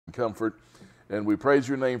comfort. And we praise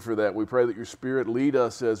your name for that. We pray that your Spirit lead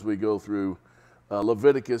us as we go through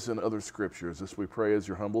Leviticus and other scriptures. This we pray as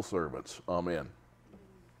your humble servants. Amen.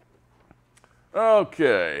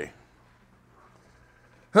 Okay.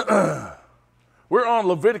 We're on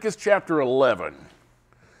Leviticus chapter 11.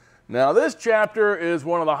 Now, this chapter is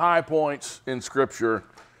one of the high points in Scripture,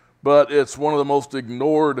 but it's one of the most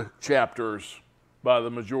ignored chapters by the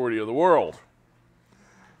majority of the world.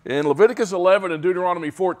 In Leviticus 11 and Deuteronomy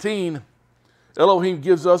 14, Elohim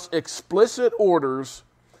gives us explicit orders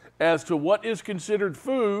as to what is considered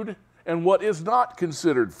food and what is not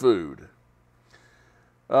considered food.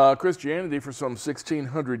 Christianity for some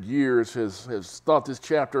 1,600 years has thought this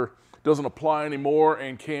chapter doesn't apply anymore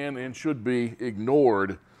and can and should be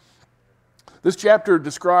ignored. This chapter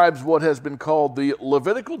describes what has been called the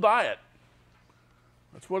Levitical Diet.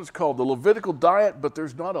 That's what it's called, the Levitical Diet, but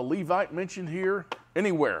there's not a Levite mentioned here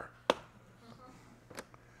anywhere.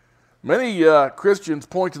 Many Christians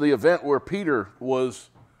point to the event where Peter was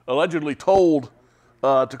allegedly told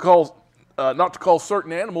not to call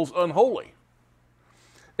certain animals unholy.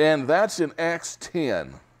 And that's in Acts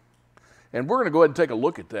 10. And we're going to go ahead and take a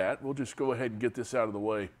look at that. We'll just go ahead and get this out of the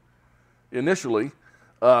way initially.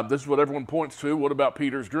 This is what everyone points to. What about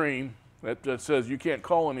Peter's dream? That says you can't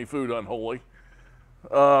call any food unholy.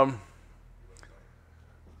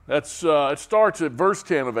 It starts at verse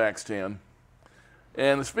 10 of Acts 10.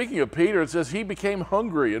 And speaking of Peter, it says he became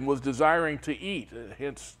hungry and was desiring to eat.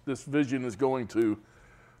 Hence, this vision is going to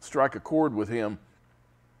strike a chord with him.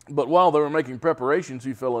 But while they were making preparations,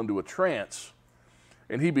 he fell into a trance.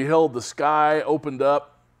 And he beheld the sky opened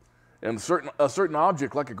up, and a certain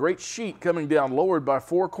object like a great sheet coming down, lowered by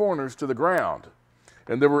four corners to the ground.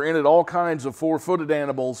 And there were in it all kinds of four-footed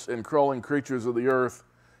animals and crawling creatures of the earth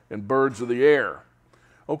and birds of the air.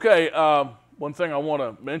 Okay, one thing I want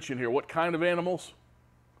to mention here, what kind of animals?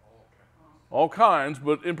 All kinds,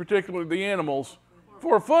 but in particular the animals,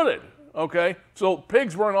 four-footed, okay? So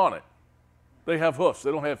pigs weren't on it. They have hoofs,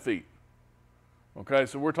 they don't have feet. Okay,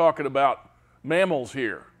 so we're talking about mammals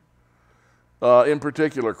here. In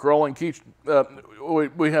particular, crawling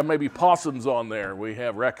we have maybe possums on there. We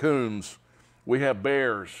have raccoons. We have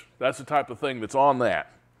bears. That's the type of thing that's on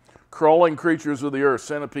that. Crawling creatures of the earth,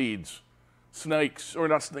 centipedes, snakes, or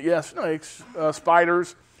not snakes, yeah, snakes,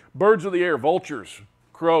 spiders, birds of the air, vultures,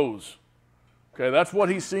 crows. Okay, that's what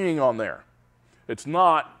he's seeing on there. It's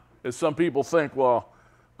not, as some people think, well,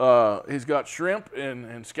 he's got shrimp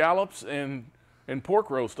and scallops and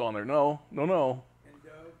pork roast on there. No.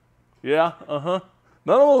 Yeah, None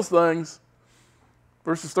of those things.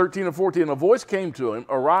 Verses 13 and 14, a voice came to him,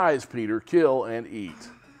 "Arise, Peter, kill and eat."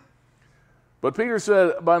 But Peter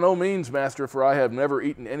said, "By no means, Master, for I have never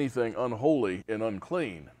eaten anything unholy and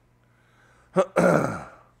unclean."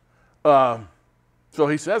 So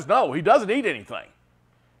he says, no, he doesn't eat anything.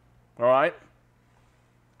 All right?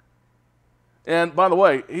 And by the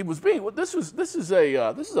way, this is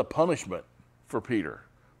a punishment for Peter.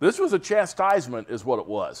 This was a chastisement is what it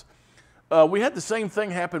was. We had the same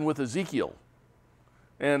thing happen with Ezekiel.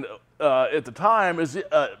 And at the time,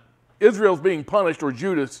 Israel's being punished, or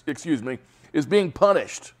Judah, is being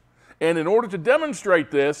punished. And in order to demonstrate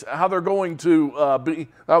this, how they're going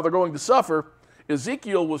to suffer,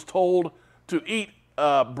 Ezekiel was told to eat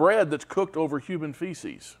bread that's cooked over human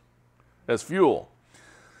feces as fuel.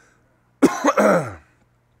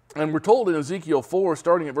 And we're told in Ezekiel 4,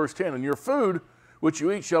 starting at verse 10, "And your food which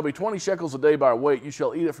you eat shall be 20 shekels a day by weight. You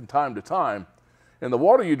shall eat it from time to time. And the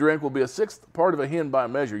water you drink will be a sixth part of a hin by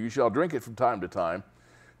measure. You shall drink it from time to time.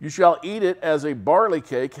 You shall eat it as a barley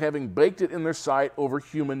cake, having baked it in their sight over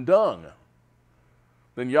human dung."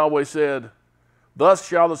 Then Yahweh said, "Thus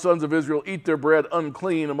shall the sons of Israel eat their bread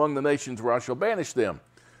unclean among the nations where I shall banish them."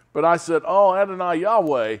 But I said, "Oh, Adonai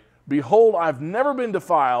Yahweh, behold, I've never been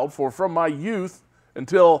defiled, for from my youth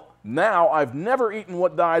until now I've never eaten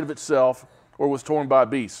what died of itself or was torn by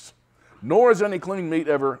beasts, nor has any unclean meat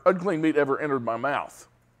ever entered my mouth."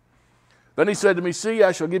 Then he said to me, "See,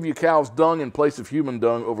 I shall give you cow's dung in place of human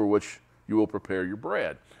dung, over which you will prepare your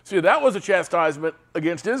bread." See, that was a chastisement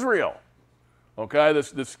against Israel. Okay,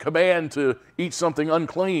 this command to eat something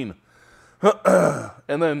unclean.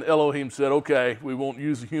 And then Elohim said, "Okay, we won't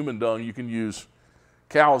use human dung. You can use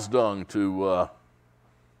cow's dung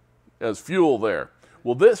as fuel there."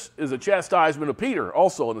 Well, this is a chastisement of Peter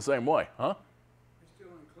also in the same way, huh? It's still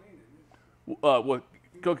unclean, isn't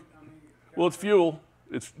it? Well, it's fuel.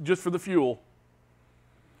 It's just for the fuel.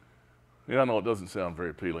 Yeah, I know it doesn't sound very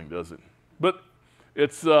appealing, does it? But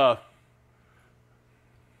it's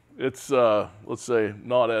let's say,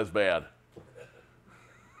 not as bad.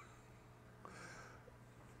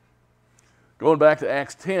 Going back to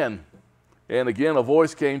Acts 10, and again a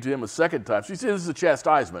voice came to him a second time. So you see, this is a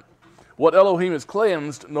chastisement. What Elohim has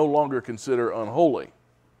cleansed, no longer consider unholy.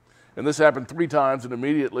 And this happened 3 times, and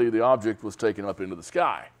immediately the object was taken up into the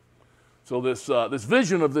sky. So this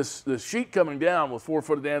vision of this sheet coming down with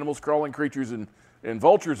 4-footed animals, crawling creatures, and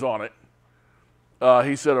vultures on it,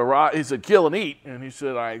 he said, "Arise," he said, "kill and eat." And he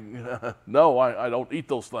said, "No, I don't eat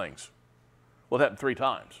those things." Well, it happened 3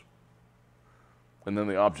 times. And then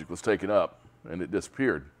the object was taken up, and it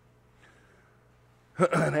disappeared.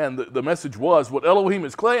 And the message was, what Elohim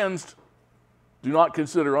has cleansed, do not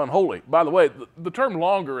consider unholy. By the way, the term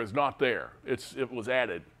longer is not there. It was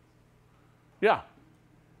added. Yeah.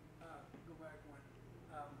 Go back one.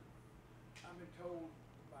 I've been told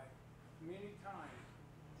by many times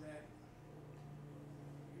that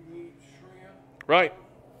you need shrimp. Right. As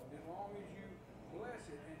long as you bless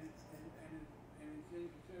it and it's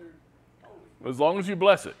considered holy. As long as you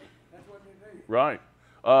bless it. That's what they do. Right.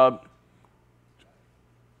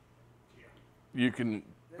 You can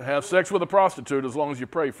have sex with a prostitute as long as you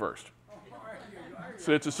pray first.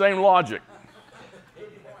 So it's the same logic.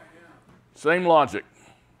 Same logic.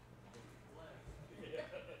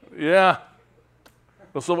 Yeah.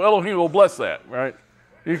 So Elohim will bless that, right?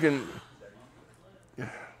 You can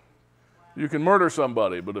murder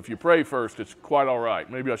somebody, but if you pray first, it's quite all right.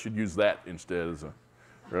 Maybe I should use that instead as a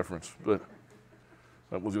reference. But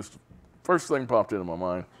that was just the first thing popped into my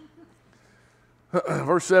mind.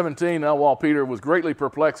 Verse 17, now while Peter was greatly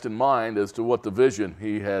perplexed in mind as to what the vision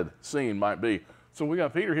he had seen might be. So we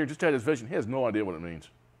got Peter here, just had his vision. He has no idea what it means.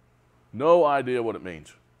 No idea what it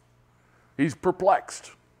means. He's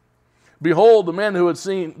perplexed. Behold, the men who had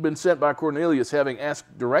been sent by Cornelius, having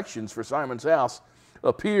asked directions for Simon's house,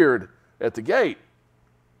 appeared at the gate.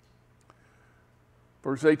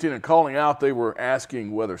 Verse 18, and calling out, they were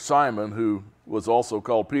asking whether Simon, who was also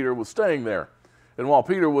called Peter, was staying there. And while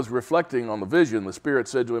Peter was reflecting on the vision, the Spirit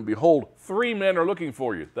said to him, behold, 3 men are looking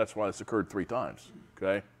for you. That's why this occurred 3 times,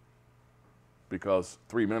 okay? Because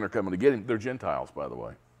 3 men are coming to get him. They're Gentiles, by the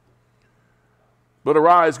way. But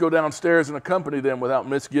arise, go downstairs and accompany them without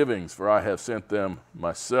misgivings, for I have sent them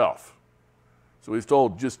myself. So he's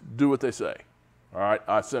told, just do what they say. All right,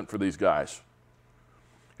 I sent for these guys.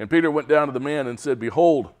 And Peter went down to the men and said,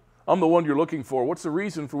 behold, I'm the one you're looking for. What's the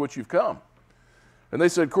reason for which you've come? And they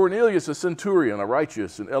said, Cornelius, a centurion, a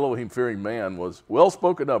righteous and Elohim-fearing man, was well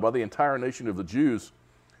spoken of by the entire nation of the Jews,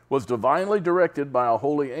 was divinely directed by a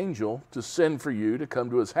holy angel to send for you to come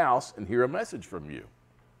to his house and hear a message from you.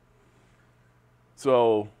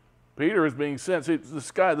 So Peter is being sent. See, this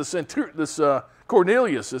guy,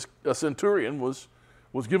 Cornelius, a centurion, was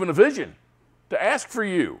given a vision to ask for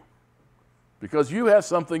you because you have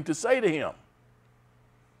something to say to him.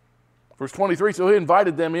 Verse 23, so he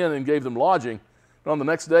invited them in and gave them lodging. And on the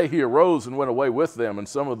next day he arose and went away with them, and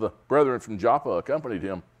some of the brethren from Joppa accompanied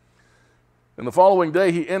him. And the following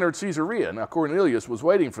day he entered Caesarea. Now Cornelius was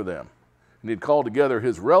waiting for them, and he'd called together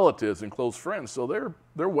his relatives and close friends. So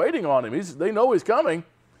they're waiting on him. They know he's coming.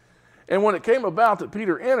 And when it came about that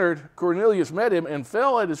Peter entered, Cornelius met him and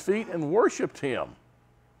fell at his feet and worshipped him.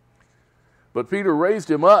 But Peter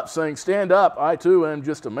raised him up, saying, stand up, I too am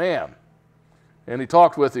just a man. And he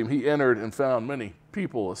talked with him. He entered and found many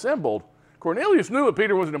people assembled. Cornelius knew that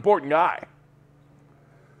Peter was an important guy.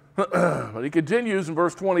 But he continues in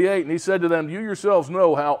verse 28, and he said to them, you yourselves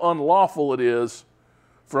know how unlawful it is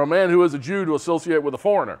for a man who is a Jew to associate with a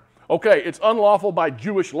foreigner. Okay, it's unlawful by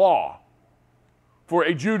Jewish law for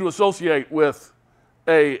a Jew to associate with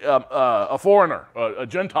a foreigner, a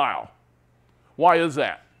Gentile. Why is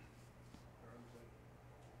that?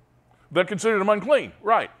 They considered him unclean,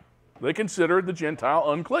 right. They considered the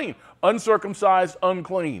Gentile unclean, uncircumcised,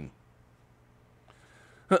 unclean.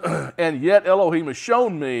 And yet Elohim has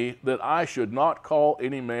shown me that I should not call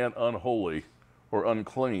any man unholy or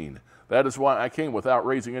unclean. That is why I came without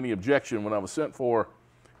raising any objection when I was sent for,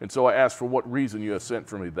 and so I asked for what reason you have sent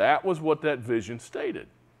for me. That was what that vision stated.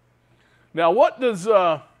 Now, what do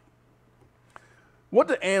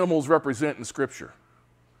animals represent in Scripture?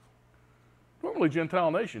 Normally Gentile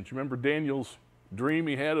nations. You remember Daniel's dream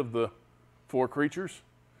he had of the 4 creatures?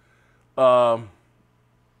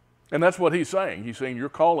 And that's what he's saying. He's saying, you're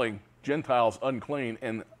calling Gentiles unclean,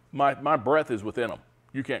 and my breath is within them.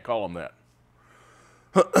 You can't call them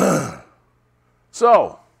that.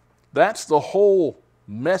 So, that's the whole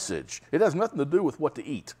message. It has nothing to do with what to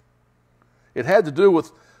eat. It had to do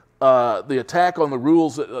with the attack on the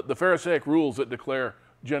rules, the Pharasaic rules that declare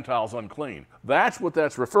Gentiles unclean. That's what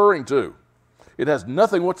that's referring to. It has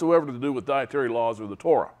nothing whatsoever to do with dietary laws or the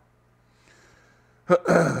Torah.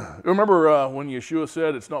 Remember when Yeshua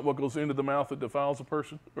said it's not what goes into the mouth that defiles a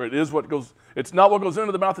person? Or it's not what goes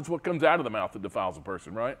into the mouth, it's what comes out of the mouth that defiles a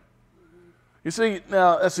person, right? You see,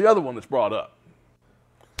 now that's the other one that's brought up.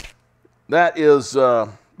 That is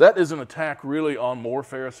an attack really on more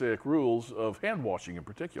Pharasaic rules of hand washing in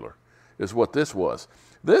particular, is what this was.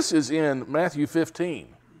 This is in Matthew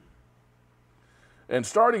 15. And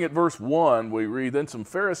starting at verse 1, we read, "Then some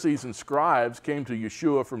Pharisees and scribes came to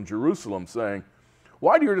Yeshua from Jerusalem, saying,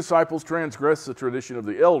 'Why do your disciples transgress the tradition of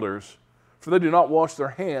the elders? For they do not wash their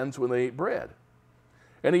hands when they eat bread.'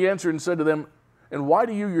 And he answered and said to them, 'And why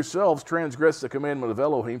do you yourselves transgress the commandment of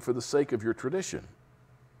Elohim for the sake of your tradition?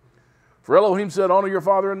 For Elohim said, honor your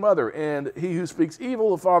father and mother, and he who speaks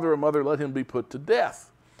evil of father or mother, let him be put to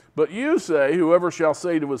death. But you say, whoever shall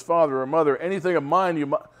say to his father or mother, anything of mine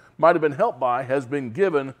you might have been helped by has been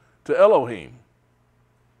given to Elohim.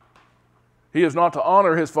 He is not to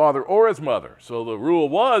honor his father or his mother.'" So the rule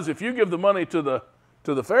was, if you give the money to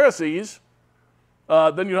the Pharisees,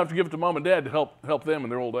 then you have to give it to mom and dad to help them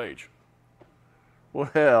in their old age.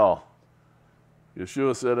 Well,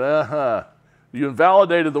 Yeshua said, you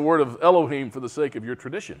invalidated the word of Elohim for the sake of your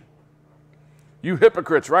tradition. You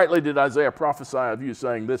hypocrites, rightly did Isaiah prophesy of you,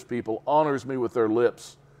 saying, this people honors me with their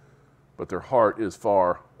lips, but their heart is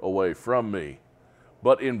far away from me.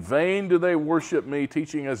 But in vain do they worship me,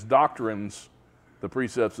 teaching as doctrines the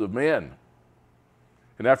precepts of men.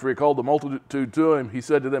 And after he called the multitude to him, he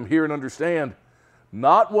said to them, hear and understand,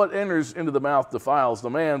 not what enters into the mouth defiles the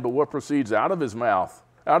man, but what proceeds out of the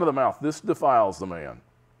mouth, this defiles the man.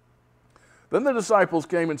 Then the disciples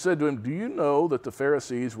came and said to him, do you know that the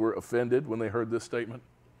Pharisees were offended when they heard this statement?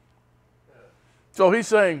 So he's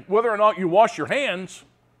saying, whether or not you wash your hands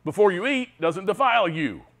before you eat doesn't defile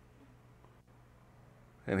you.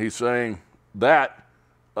 And he's saying that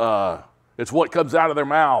it's what comes out of their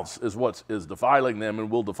mouths is what is defiling them and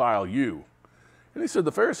will defile you. And he said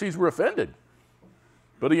the Pharisees were offended.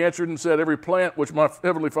 But he answered and said, every plant which my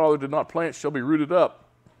heavenly Father did not plant shall be rooted up.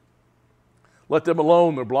 Let them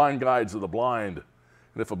alone, they're blind guides of the blind.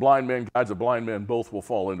 And if a blind man guides a blind man, both will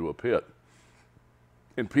fall into a pit.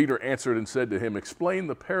 And Peter answered and said to him, explain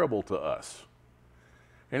the parable to us.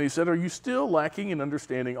 And he said, are you still lacking in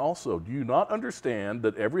understanding also? Do you not understand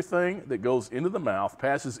that everything that goes into the mouth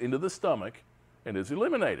passes into the stomach and is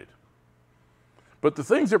eliminated? But the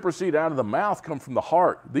things that proceed out of the mouth come from the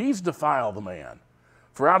heart. These defile the man.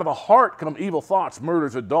 For out of the heart come evil thoughts,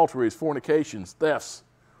 murders, adulteries, fornications, thefts,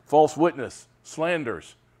 false witness,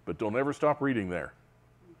 slanders. But don't ever stop reading there.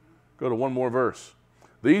 Go to one more verse.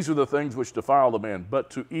 These are the things which defile the man, but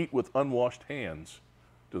to eat with unwashed hands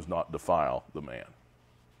does not defile the man.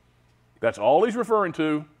 That's all he's referring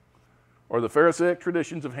to are the Pharisaic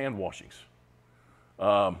traditions of hand washings.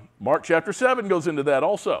 Mark chapter 7 goes into that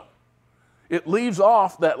also. It leaves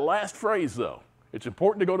off that last phrase, though. It's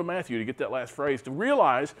important to go to Matthew to get that last phrase, to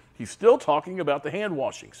realize he's still talking about the hand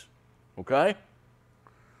washings. Okay?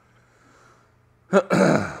 They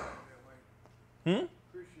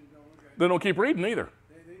don't keep reading either.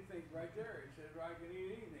 They think right there, it says, I can eat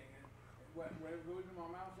anything, and whatever goes in my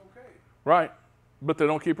mouth is okay. Right, but they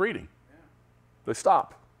don't keep reading. Yeah. They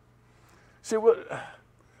stop. See, we're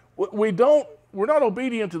not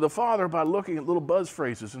obedient to the Father by looking at little buzz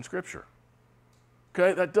phrases in Scripture.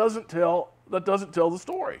 Okay, that doesn't tell the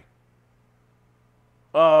story.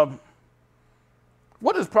 What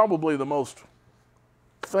is probably the most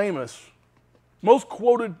famous, most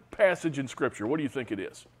quoted passage in Scripture? What do you think it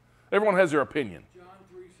is? Everyone has their opinion. John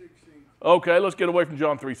 3:16. Okay, let's get away from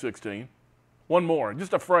John 3:16. One more,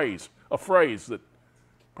 just a phrase that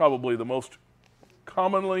probably the most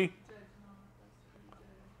commonly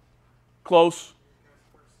close.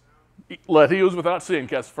 Let he who is without sin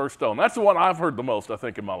cast the first stone. That's the one I've heard the most, I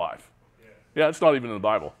think, in my life. Yeah, it's not even in the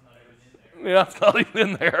Bible. Yeah, it's not even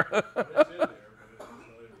in there.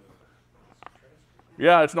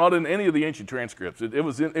 Yeah, it's not in any of the ancient transcripts. It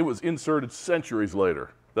was inserted centuries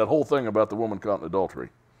later. That whole thing about the woman caught in adultery.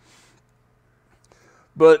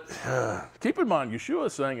 But keep in mind, Yeshua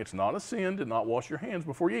is saying it's not a sin to not wash your hands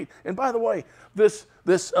before you eat. And by the way, this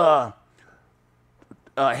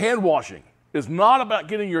hand washing is not about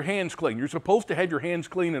getting your hands clean. You're supposed to have your hands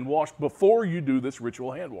clean and washed before you do this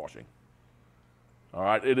ritual hand washing. All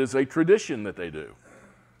right, it is a tradition that they do.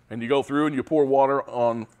 And you go through and you pour water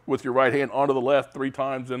on with your right hand onto the left 3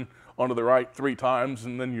 times and onto the right 3 times,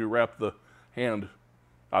 and then you wrap the hand.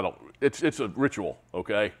 It's a ritual,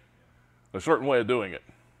 okay? A certain way of doing it.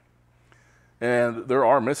 And there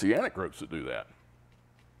are Messianic groups that do that.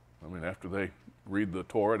 I mean, after they read the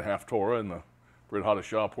Torah and half Torah and the Brit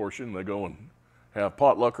Hadashah portion, they go and have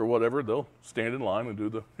potluck or whatever, they'll stand in line and do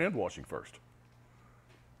the hand washing first.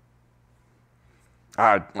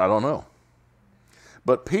 I don't know.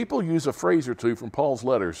 But people use a phrase or two from Paul's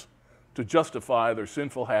letters to justify their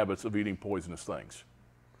sinful habits of eating poisonous things.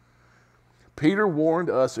 Peter warned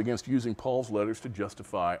us against using Paul's letters to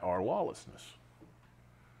justify our lawlessness.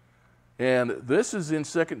 And this is in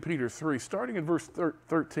 2 Peter 3, starting in verse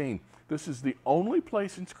 13. This is the only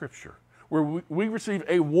place in Scripture where we receive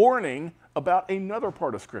a warning about another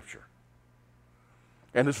part of Scripture.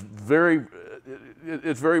 And it's very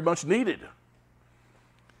much needed.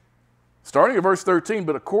 Starting at verse 13,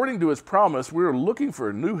 but according to his promise, we are looking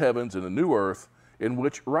for new heavens and a new earth in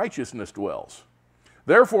which righteousness dwells.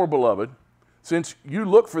 Therefore, beloved, since you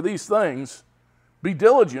look for these things, be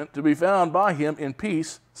diligent to be found by him in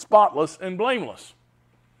peace, spotless and blameless.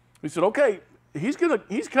 He said, okay, he's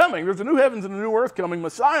coming. There's a new heavens and a new earth coming.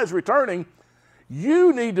 Messiah's returning.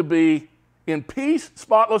 You need to be in peace,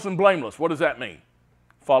 spotless and blameless. What does that mean?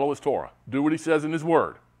 Follow his Torah. Do what he says in his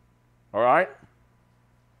word. All right?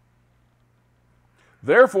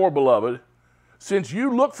 Therefore, beloved, since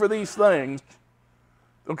you look for these things,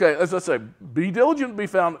 okay, as I say, be diligent to be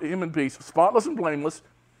found him in peace, spotless and blameless,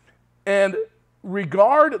 and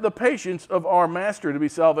regard the patience of our master to be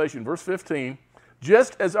salvation. Verse 15,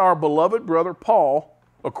 just as our beloved brother Paul,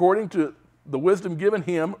 according to the wisdom given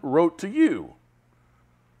him, wrote to you.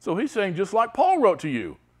 So he's saying, just like Paul wrote to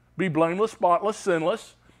you, be blameless, spotless,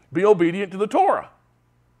 sinless, be obedient to the Torah.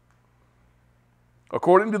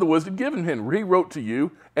 According to the wisdom given him, he wrote to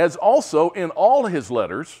you, as also in all his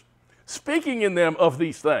letters, speaking in them of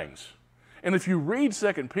these things. And if you read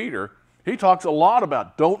 2 Peter, he talks a lot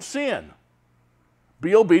about don't sin.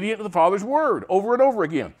 Be obedient to the Father's word over and over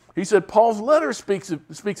again. He said Paul's letter speaks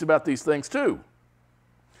about these things too.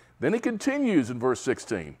 Then he continues in verse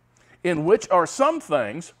 16, in which are some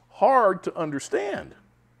things hard to understand,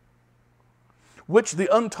 which the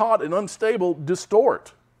untaught and unstable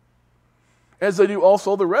distort, as they do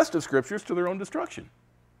also the rest of Scriptures to their own destruction.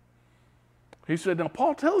 He said, now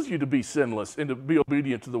Paul tells you to be sinless and to be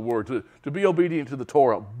obedient to the word, to be obedient to the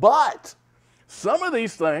Torah, but some of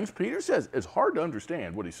these things, Peter says, it's hard to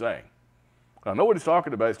understand what he's saying. I know what he's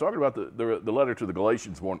talking about. He's talking about the letter to the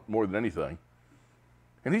Galatians more than anything.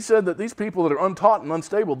 And he said that these people that are untaught and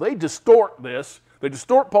unstable, they distort this. They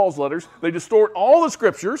distort Paul's letters. They distort all the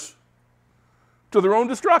Scriptures to their own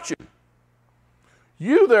destruction.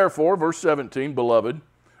 You therefore, verse 17, beloved,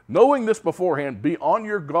 knowing this beforehand, be on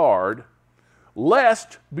your guard,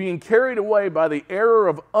 lest, being carried away by the error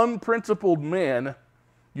of unprincipled men,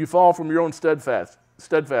 you fall from your own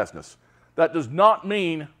steadfastness. That does not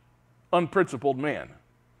mean unprincipled men.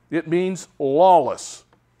 It means lawless.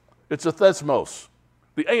 It's a thesmos.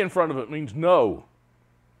 The A in front of it means no.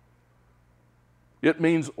 It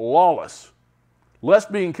means lawless.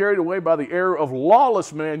 Lest being carried away by the error of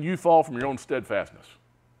lawless men, you fall from your own steadfastness.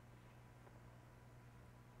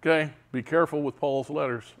 Okay, be careful with Paul's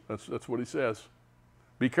letters. That's what he says.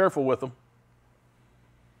 Be careful with them.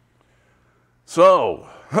 So,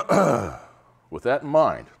 with that in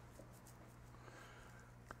mind,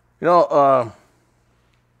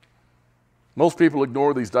 most people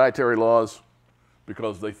ignore these dietary laws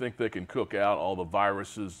because they think they can cook out all the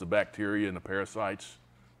viruses, the bacteria, and the parasites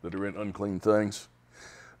that are in unclean things.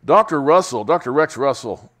 Dr. Rex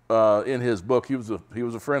Russell, in his book, he was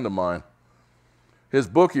a friend of mine. His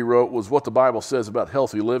book he wrote was What the Bible Says About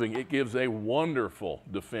Healthy Living. It gives a wonderful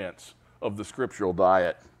defense of the scriptural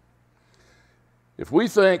diet. If we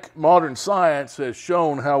think modern science has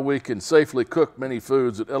shown how we can safely cook many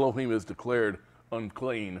foods that Elohim has declared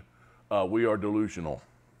unclean, we are delusional.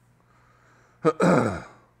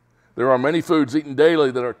 There are many foods eaten daily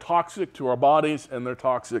that are toxic to our bodies and they're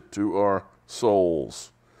toxic to our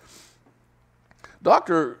souls.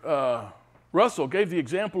 Dr. Russell gave the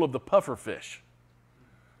example of the puffer fish.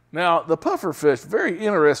 Now, the puffer fish, very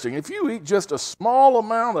interesting. If you eat just a small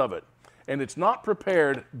amount of it and it's not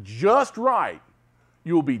prepared just right,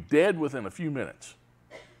 you will be dead within a few minutes.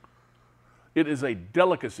 It is a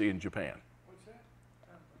delicacy in Japan. What's that?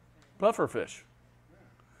 Puffer fish.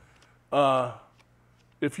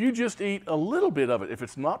 If you just eat a little bit of it, if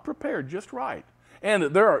it's not prepared just right, and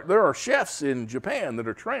there are chefs in Japan that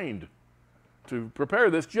are trained to prepare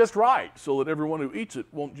this just right so that everyone who eats it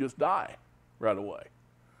won't just die right away.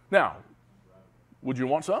 Now, would you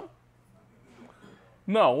want some?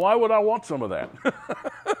 No, why would I want some of that?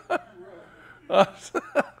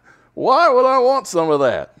 Why would I want some of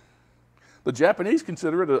that? The Japanese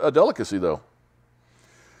consider it a delicacy, though.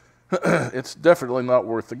 It's definitely not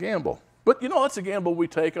worth the gamble. But, it's a gamble we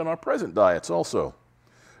take on our present diets also.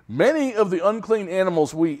 Many of the unclean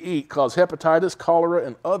animals we eat cause hepatitis, cholera,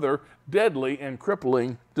 and other deadly and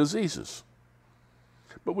crippling diseases.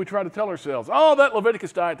 But we try to tell ourselves, oh, that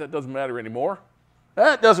Leviticus diet, that doesn't matter anymore.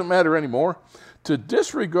 That doesn't matter anymore. To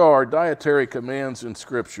disregard dietary commands in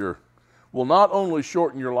Scripture will not only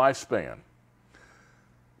shorten your lifespan,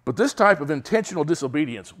 but this type of intentional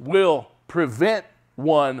disobedience will prevent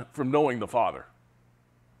one from knowing the Father.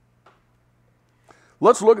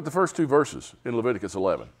 Let's look at the first two verses in Leviticus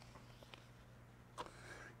 11.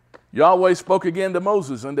 Yahweh spoke again to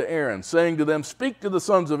Moses and to Aaron, saying to them, speak to the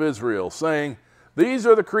sons of Israel, saying, these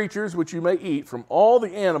are the creatures which you may eat from all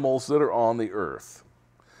the animals that are on the earth.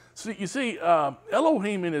 So you see,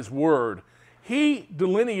 Elohim in his word, he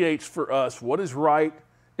delineates for us what is right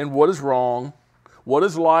and what is wrong, what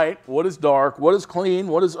is light, what is dark, what is clean,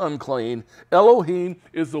 what is unclean. Elohim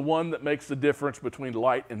is the one that makes the difference between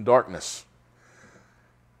light and darkness.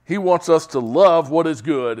 He wants us to love what is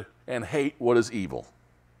good and hate what is evil.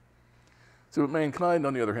 So with mankind,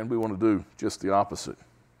 on the other hand, we want to do just the opposite.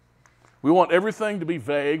 We want everything to be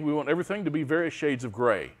vague. We want everything to be various shades of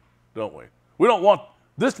gray, don't we? We don't want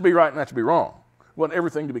this to be right and that to be wrong. We want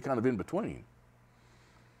everything to be kind of in between.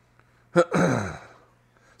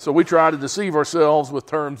 So we try to deceive ourselves with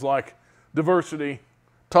terms like diversity,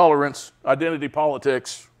 tolerance, identity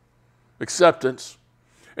politics, acceptance,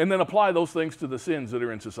 and then apply those things to the sins that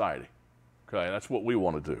are in society. Okay, that's what we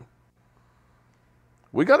want to do.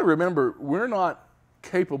 We got to remember, we're not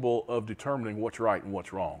capable of determining what's right and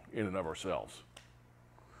what's wrong in and of ourselves.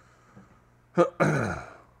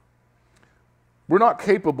 We're not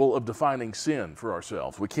capable of defining sin for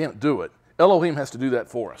ourselves. We can't do it. Elohim has to do that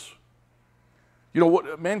for us. You know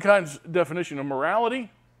what mankind's definition of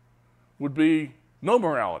morality would be no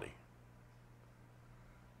morality.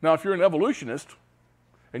 Now, if you're an evolutionist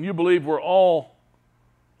and you believe we're all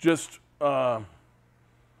just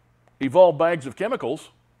evolved bags of chemicals,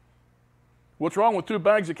 what's wrong with two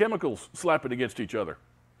bags of chemicals slapping against each other?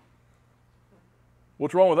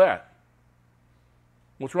 What's wrong with that?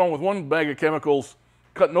 What's wrong with one bag of chemicals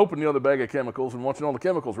cutting open the other bag of chemicals and watching all the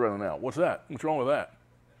chemicals running out? What's that? What's wrong with that?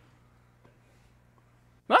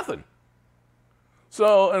 Nothing.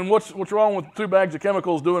 So, and what's wrong with two bags of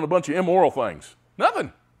chemicals doing a bunch of immoral things?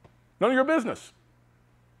 Nothing. None of your business.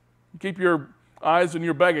 Keep your eyes and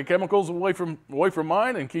your bag of chemicals away from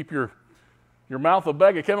mine, and keep your mouth a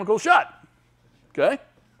bag of chemicals shut. Okay?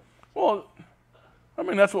 Well, I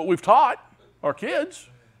mean, that's what we've taught our kids.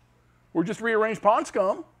 We're just rearranged pond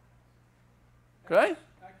scum. Okay? I can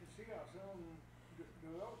see ourselves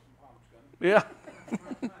develop some pond scum.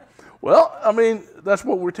 Yeah. Well, I mean, that's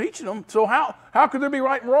what we're teaching them. So how could there be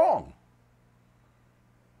right and wrong?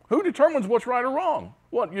 Who determines what's right or wrong?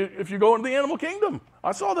 What, if you go into the animal kingdom?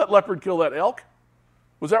 I saw that leopard kill that elk.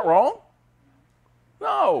 Was that wrong?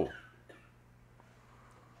 No.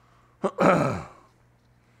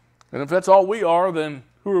 And if that's all we are, then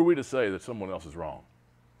who are we to say that someone else is wrong?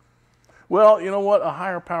 Well, you know what? A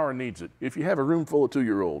higher power needs it. If you have a room full of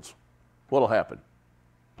 2-year-olds, what'll happen?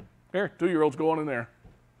 Here, 2-year-olds go on in there.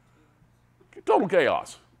 Total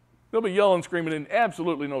chaos. They'll be yelling, screaming in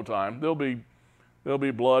absolutely no time. There'll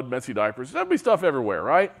be blood, messy diapers. There'll be stuff everywhere,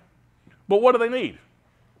 right? But what do they need?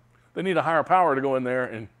 They need a higher power to go in there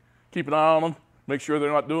and keep an eye on them, make sure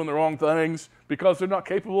they're not doing the wrong things, because they're not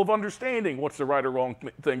capable of understanding what's the right or wrong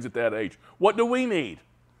things at that age. What do we need?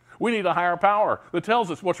 We need a higher power that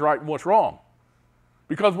tells us what's right and what's wrong,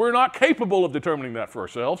 because we're not capable of determining that for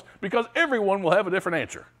ourselves, because everyone will have a different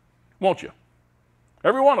answer, won't you?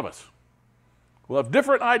 Every one of us will have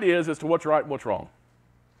different ideas as to what's right and what's wrong,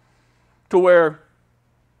 to where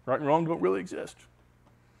right and wrong don't really exist.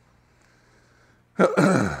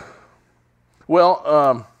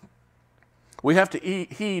 Well, we have to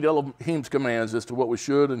heed Elohim's commands as to what we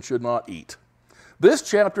should and should not eat. This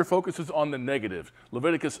chapter focuses on the negative.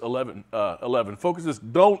 Leviticus 11 focuses,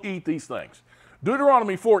 don't eat these things.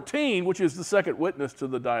 Deuteronomy 14, which is the second witness to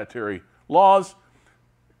the dietary laws,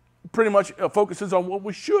 pretty much focuses on what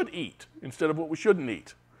we should eat instead of what we shouldn't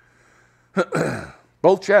eat.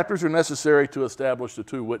 Both chapters are necessary to establish the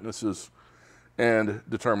two witnesses and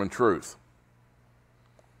determine truth.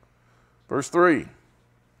 Verse 3,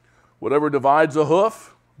 whatever divides a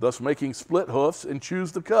hoof, thus making split hoofs, and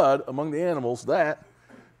chews the cud among the animals, that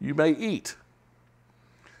you may eat.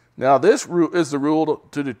 Now this is the rule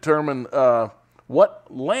to determine what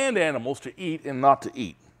land animals to eat and not to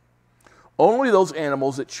eat. Only those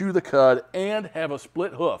animals that chew the cud and have a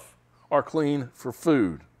split hoof are clean for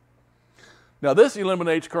food. Now this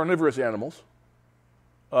eliminates carnivorous animals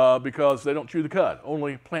because they don't chew the cud.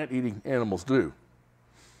 Only plant-eating animals do.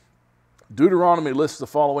 Deuteronomy lists the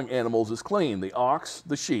following animals as clean: the ox,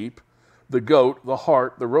 the sheep, the goat, the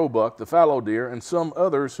hart, the roebuck, the fallow deer, and some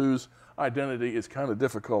others whose identity is kind of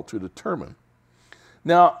difficult to determine.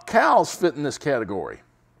 Now, cows fit in this category.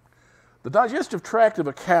 The digestive tract of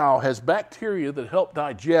a cow has bacteria that help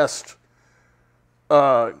digest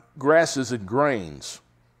grasses and grains.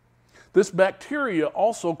 This bacteria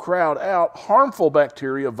also crowd out harmful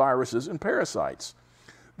bacteria, viruses, and parasites.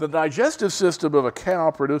 The digestive system of a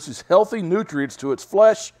cow produces healthy nutrients to its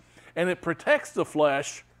flesh, and it protects the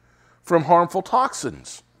flesh from harmful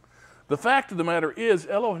toxins. The fact of the matter is,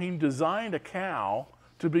 Elohim designed a cow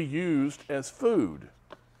to be used as food.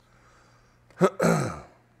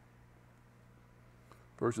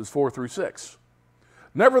 Verses 4 through 6.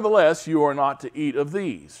 Nevertheless, you are not to eat of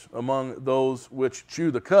these, among those which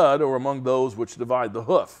chew the cud, or among those which divide the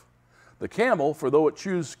hoof. The camel, for though it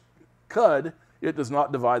chews cud, it does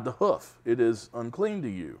not divide the hoof. It is unclean to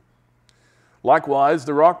you. Likewise,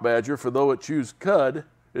 the rock badger, for though it chews cud,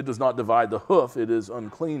 it does not divide the hoof. It is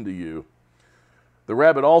unclean to you. The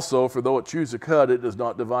rabbit also, for though it chews the cud, it does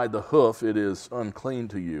not divide the hoof. It is unclean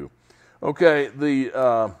to you. Okay,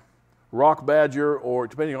 the rock badger, or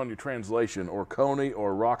depending on your translation, or coney,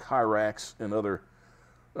 or rock hyrax in other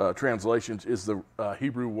translations, is the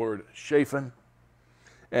Hebrew word shaphan,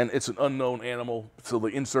 and it's an unknown animal, so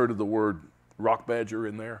they inserted the word rock badger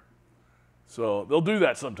in there. So they'll do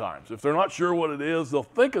that sometimes. If they're not sure what it is, they'll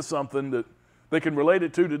think of something that they can relate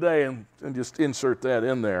it to today and just insert that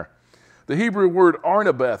in there. The Hebrew word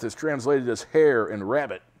arnabeth is translated as hare and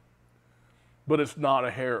rabbit, but it's not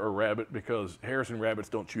a hare or rabbit because hares and rabbits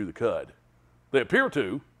don't chew the cud. They appear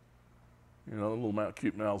to, you know, little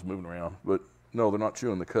cute mouths moving around, but no, they're not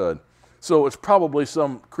chewing the cud. So it's probably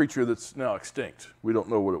some creature that's now extinct. We don't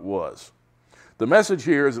know what it was. The message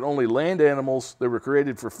here is that only land animals that were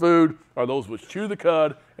created for food are those which chew the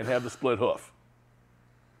cud and have the split hoof.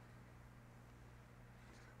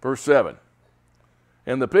 Verse 7.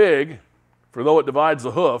 And the pig, for though it divides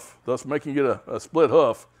the hoof, thus making it a split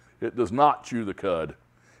hoof, it does not chew the cud.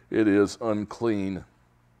 It is unclean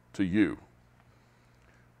to you.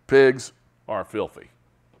 Pigs are filthy.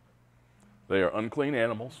 They are unclean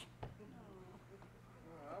animals.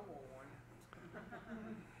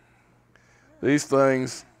 These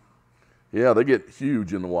things, yeah, they get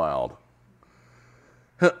huge in the wild.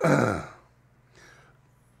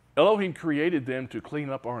 Elohim created them to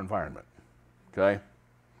clean up our environment, okay?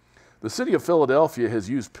 The city of Philadelphia has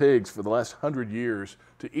used pigs for the last 100 years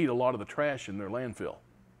to eat a lot of the trash in their landfill.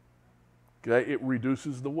 Okay, it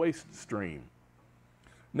reduces the waste stream.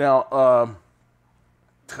 Now,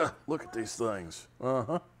 look at these things.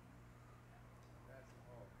 Uh-huh.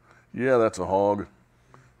 Yeah, that's a hog.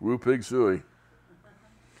 Woo pig suey.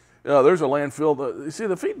 There's a landfill. You see,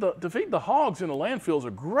 to feed the hogs in a landfill is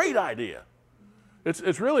a great idea.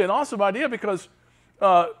 It's really an awesome idea because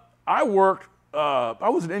I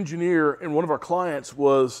was an engineer, and one of our clients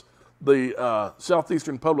was the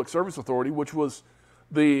Southeastern Public Service Authority, which was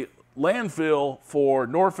the landfill for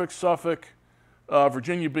Norfolk, Suffolk,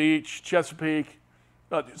 Virginia Beach, Chesapeake,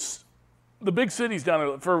 the big cities down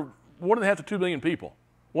there for 1.5 to 2 million people,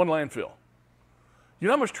 one landfill. You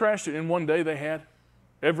know how much trash in one day they had?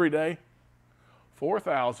 Every day?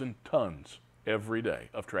 4,000 tons every day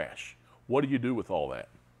of trash. What do you do with all that?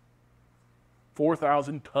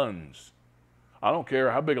 4,000 tons. I don't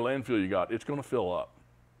care how big a landfill you got, it's going to fill up.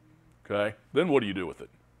 Okay? Then what do you do with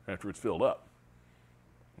it after it's filled up?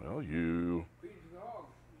 Well,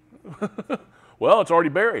 well, it's already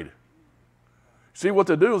buried. See, what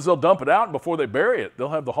they do is they'll dump it out, and before they bury it, they'll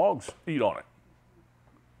have the hogs eat on it.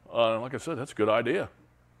 Like I said, that's a good idea.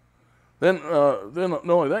 Then not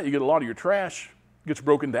only that, you get a lot of your trash gets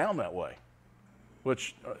broken down that way.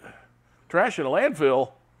 Which, trash in a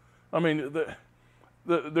landfill, I mean,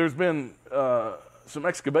 there's been some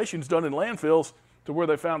excavations done in landfills to where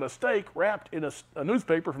they found a steak wrapped in a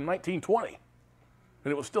newspaper from 1920,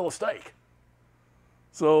 and it was still a steak.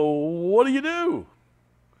 So what do?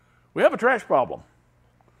 We have a trash problem.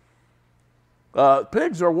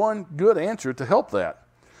 Pigs are one good answer to help that.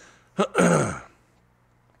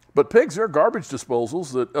 But pigs are garbage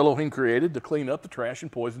disposals that Elohim created to clean up the trash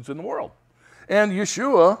and poisons in the world. And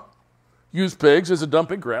Yeshua used pigs as a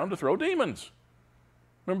dumping ground to throw demons.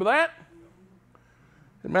 Remember that?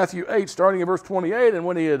 In Matthew 8, starting in verse 28, and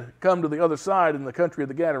when he had come to the other side in the country of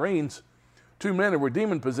the Gadarenes, 2 men who were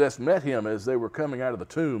demon-possessed met him as they were coming out of the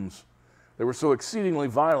tombs. They were so exceedingly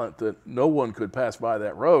violent that no one could pass by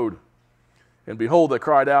that road. And behold, they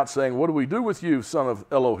cried out, saying, What do we do with you, son of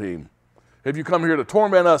Elohim? Have you come here to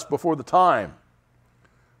torment us before the time?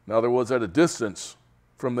 Now there was at a distance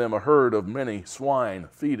from them a herd of many swine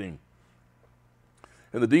feeding.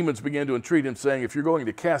 And the demons began to entreat him, saying, If you're going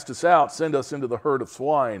to cast us out, send us into the herd of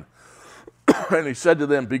swine. And he said to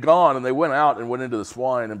them, "Begone." And they went out and went into the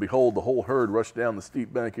swine, and behold, the whole herd rushed down the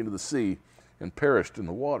steep bank into the sea and perished in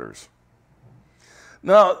the waters.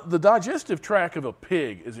 Now, the digestive tract of a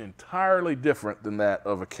pig is entirely different than that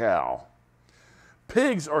of a cow.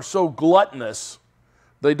 Pigs are so gluttonous,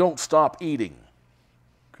 they don't stop eating.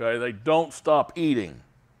 Okay, they don't stop eating.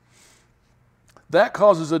 That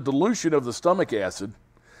causes a dilution of the stomach acid,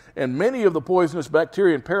 and many of the poisonous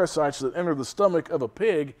bacteria and parasites that enter the stomach of a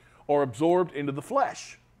pig are absorbed into the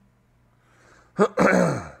flesh.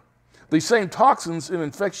 These same toxins and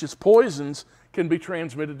infectious poisons can be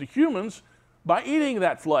transmitted to humans by eating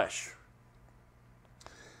that flesh.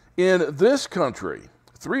 In this country,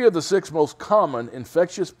 3 of the 6 most common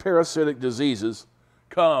infectious parasitic diseases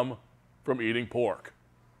come from eating pork.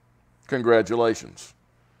 Congratulations.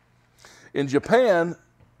 In Japan,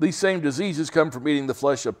 these same diseases come from eating the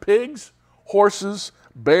flesh of pigs, horses,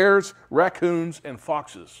 bears, raccoons, and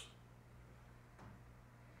foxes.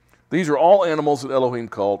 These are all animals that Elohim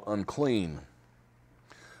called unclean.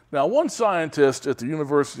 Now, one scientist at the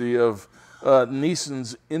University of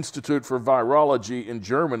Niesen's Institute for Virology in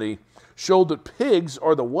Germany showed that pigs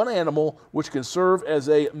are the one animal which can serve as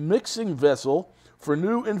a mixing vessel for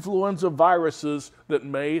new influenza viruses that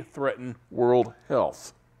may threaten world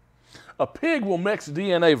health. A pig will mix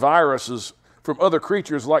DNA viruses from other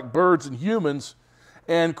creatures like birds and humans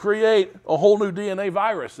and create a whole new DNA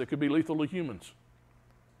virus that could be lethal to humans.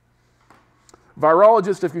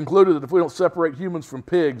 Virologists have concluded that if we don't separate humans from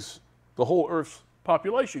pigs, the whole Earth's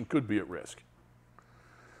population could be at risk.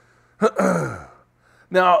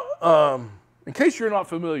 Now, in case you're not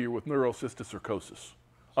familiar with neurocysticercosis,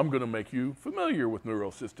 I'm going to make you familiar with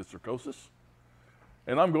neurocysticercosis.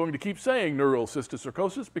 And I'm going to keep saying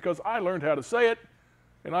neurocysticercosis because I learned how to say it,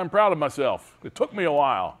 and I'm proud of myself. It took me a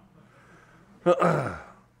while.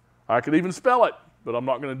 I could even spell it, but I'm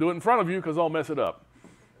not going to do it in front of you because I'll mess it up.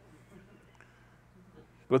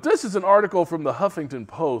 But this is an article from the Huffington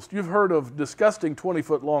Post. You've heard of disgusting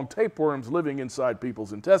 20-foot-long tapeworms living inside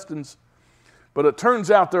people's intestines, but it turns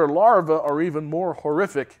out their larvae are even more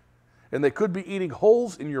horrific, and they could be eating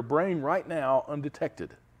holes in your brain right now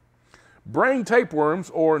undetected. Brain tapeworms,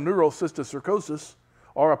 or neurocysticercosis,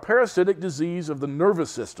 are a parasitic disease of the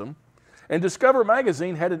nervous system, and Discover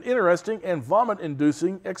magazine had an interesting and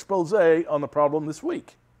vomit-inducing expose on the problem this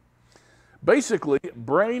week. Basically,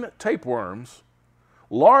 brain tapeworms,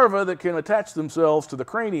 larvae that can attach themselves to the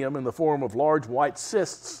cranium in the form of large white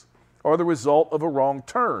cysts, are the result of a wrong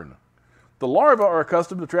turn. The larvae are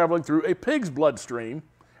accustomed to traveling through a pig's bloodstream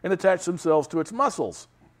and attach themselves to its muscles.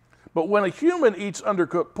 But when a human eats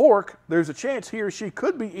undercooked pork, there's a chance he or she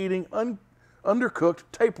could be eating undercooked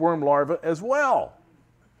tapeworm larvae as well.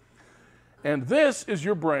 And this is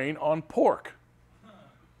your brain on pork.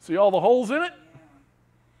 See all the holes in it?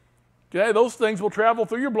 Okay, those things will travel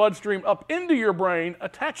through your bloodstream up into your brain,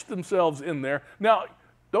 attach themselves in there. Now,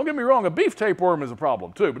 don't get me wrong, a beef tapeworm is a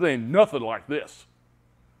problem too, but it ain't nothing like this.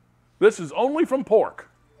 This is only from pork.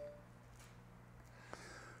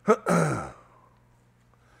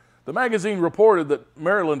 The magazine reported that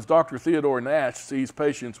Maryland's Dr. Theodore Nash sees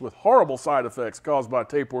patients with horrible side effects caused by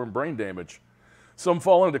tapeworm brain damage. Some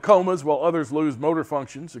fall into comas while others lose motor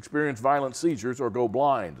functions, experience violent seizures, or go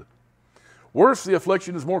blind. Worse, the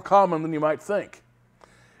affliction is more common than you might think.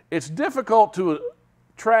 It's difficult to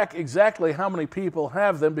track exactly how many people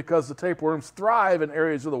have them because the tapeworms thrive in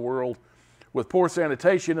areas of the world with poor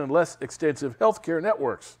sanitation and less extensive healthcare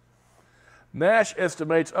networks. Nash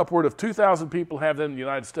estimates upward of 2,000 people have them in the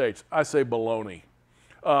United States. I say baloney.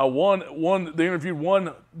 They interviewed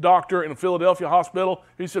one doctor in a Philadelphia hospital.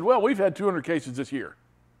 He said, well, we've had 200 cases this year.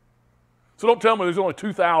 So don't tell me there's only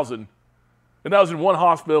 2,000. And that was in one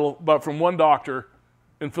hospital, but from one doctor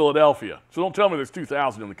in Philadelphia. So don't tell me there's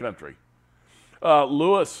 2,000 in the country.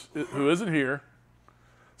 Lewis, who isn't here,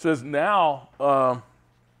 says now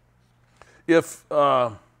if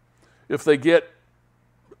they get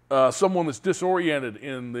someone that's disoriented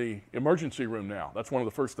in the emergency room now, that's one of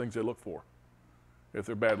the first things they look for, if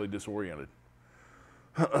they're badly disoriented.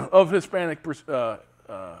 Of Hispanic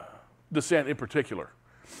descent in particular,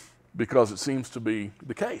 because it seems to be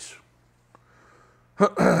the case.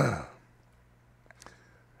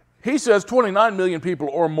 He says 29 million people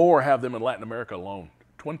or more have them in Latin America alone.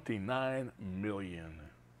 29 million.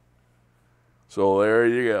 So there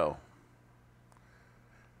you go.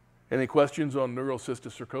 Any questions on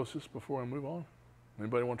neurocysticercosis before I move on?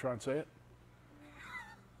 Anybody want to try and say it?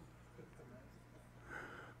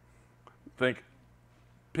 Think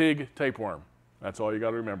pig tapeworm. That's all you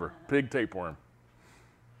got to remember. Pig tapeworm.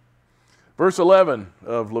 Verse 11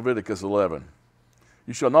 of Leviticus 11.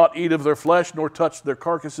 You shall not eat of their flesh, nor touch their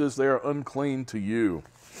carcasses. They are unclean to you.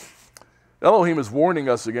 Elohim is warning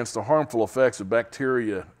us against the harmful effects of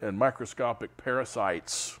bacteria and microscopic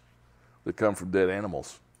parasites that come from dead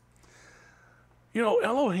animals. You know,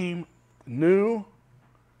 Elohim knew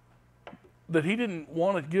that he didn't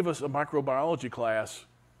want to give us a microbiology class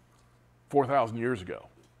 4,000 years ago,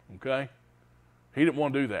 okay? He didn't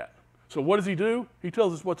want to do that. So what does he do? He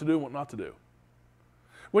tells us what to do and what not to do.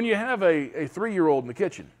 When you have a 3-year-old in the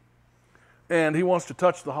kitchen and he wants to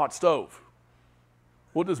touch the hot stove,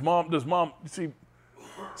 what does mom, see,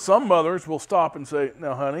 some mothers will stop and say,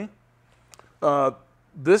 now honey,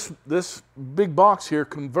 this big box here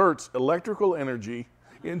converts electrical energy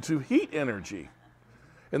into heat energy.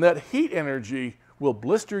 And that heat energy will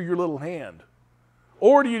blister your little hand.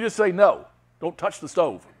 Or do you just say, no, don't touch the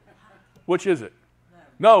stove? Which is it?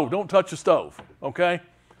 No, don't touch the stove, okay?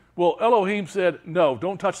 Well, Elohim said, no,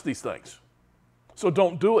 don't touch these things. So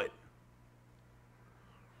don't do it.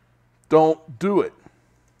 Don't do it.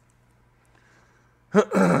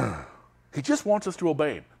 He just wants us to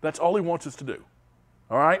obey him. That's all he wants us to do.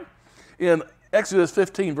 All right? In Exodus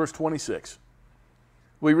 15, verse 26,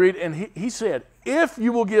 we read, and he said, if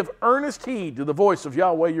you will give earnest heed to the voice of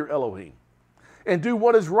Yahweh your Elohim, and do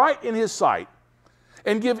what is right in his sight,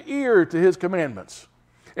 and give ear to his commandments,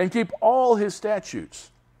 and keep all his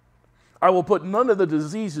statutes, I will put none of the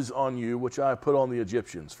diseases on you which I have put on the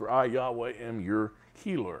Egyptians, for I, Yahweh, am your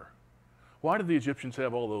healer. Why did the Egyptians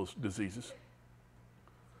have all those diseases?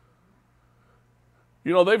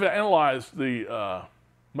 You know, they've analyzed the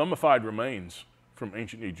mummified remains from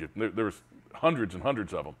ancient Egypt. There's hundreds and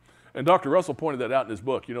hundreds of them. And Dr. Russell pointed that out in his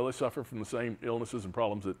book. You know, they suffer from the same illnesses and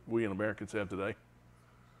problems that we in Americans have today.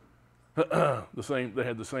 They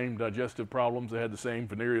had the same digestive problems. They had the same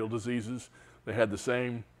venereal diseases. They had the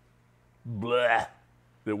same blah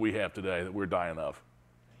that we have today that we're dying of.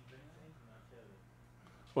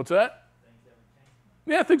 What's that?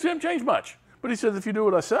 Yeah, things haven't changed much. But he says if you do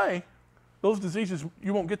what I say, those diseases,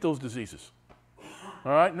 you won't get those diseases.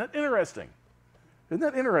 All right? Isn't that interesting? Isn't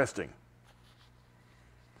that interesting?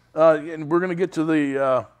 And we're going to get to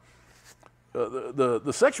the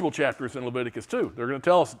sexual chapters in Leviticus too. They're going to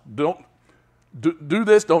tell us, don't do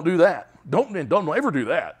this, don't do that. Don't ever do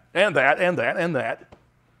that, and that, and that, and that.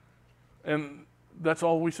 And that's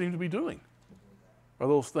all we seem to be doing, are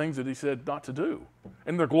those things that he said not to do.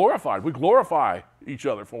 And they're glorified. We glorify each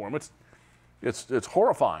other for them. It's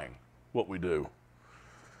horrifying what we do.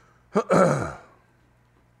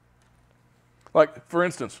 Like, for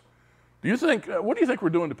instance, what do you think we're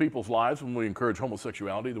doing to people's lives when we encourage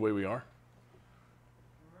homosexuality the way we are?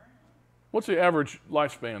 What's the average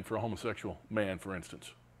lifespan for a homosexual man, for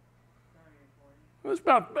instance? It's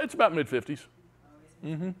about mid-50s.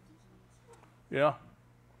 Mm-hmm. Yeah.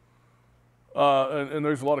 And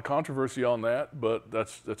there's a lot of controversy on that, but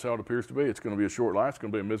that's how it appears to be. It's going to be a short life. It's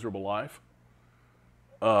going to be a miserable life.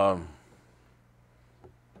 But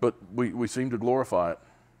we seem to glorify it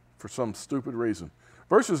for some stupid reason.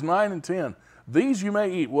 Verses 9 and 10, these you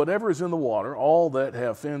may eat, whatever is in the water, all that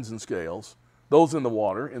have fins and scales, those in the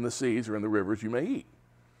water, in the seas, or in the rivers you may eat.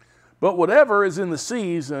 But whatever is in the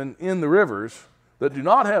seas and in the rivers that do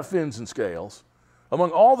not have fins and scales,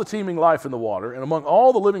 among all the teeming life in the water, and among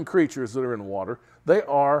all the living creatures that are in the water, they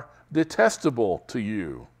are detestable to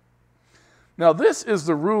you. Now this is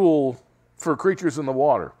the rule for creatures in the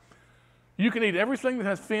water. You can eat everything that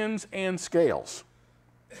has fins and scales.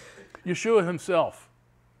 Yeshua himself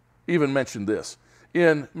even mentioned this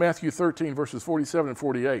in Matthew 13, verses 47 and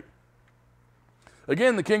 48.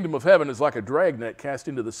 Again, the kingdom of heaven is like a dragnet cast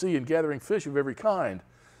into the sea and gathering fish of every kind.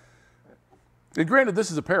 And granted, this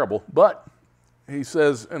is a parable, but he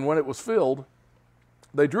says, and when it was filled,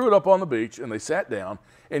 they drew it up on the beach, and they sat down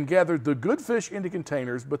and gathered the good fish into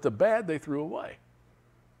containers, but the bad they threw away.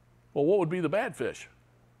 Well, what would be the bad fish?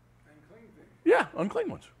 Unclean fish. Yeah, unclean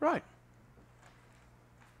ones, right.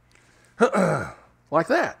 Like that. Like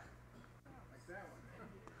that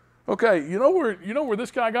one. Okay, you know where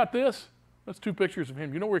this guy got this? That's two pictures of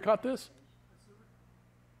him. You know where he caught this?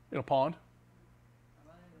 In a pond.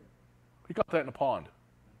 He caught that in a pond.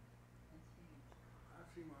 I've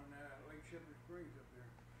seen him on Lake Shepherd Springs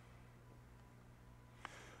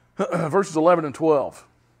up there. Verses 11 and 12.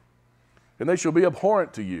 And they shall be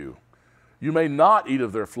abhorrent to you. You may not eat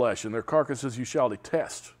of their flesh, and their carcasses you shall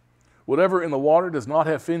detest. Whatever in the water does not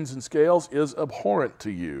have fins and scales is abhorrent to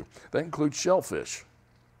you. That includes shellfish.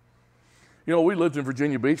 You know, we lived in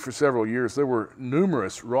Virginia Beach for several years. There were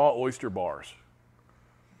numerous raw oyster bars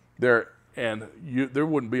there, and there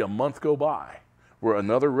wouldn't be a month go by where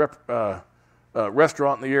another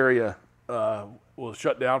restaurant in the area was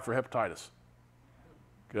shut down for hepatitis.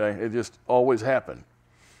 Okay, it just always happened.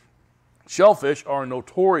 Shellfish are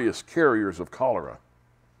notorious carriers of cholera.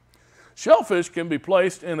 Shellfish can be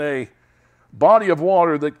placed in a body of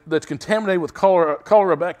water that's contaminated with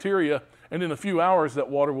cholera bacteria, and in a few hours that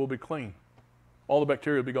water will be clean. All the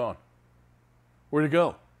bacteria will be gone. Where'd it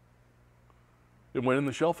go? It went in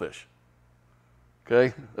the shellfish.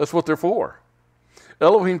 Okay, that's what they're for.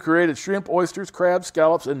 Elohim created shrimp, oysters, crabs,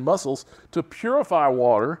 scallops, and mussels to purify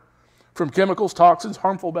water from chemicals, toxins,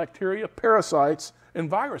 harmful bacteria, parasites, and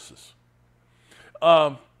viruses. We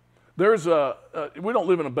don't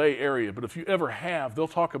live in a bay area, but if you ever have, they'll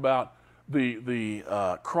talk about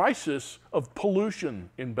the crisis of pollution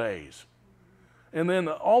in bays. And then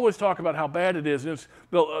always talk about how bad it is. And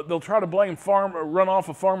they'll try to blame runoff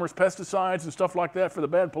of farmers' pesticides and stuff like that for the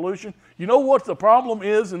bad pollution. You know what the problem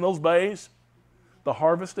is in those bays? The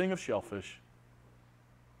harvesting of shellfish.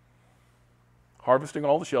 Harvesting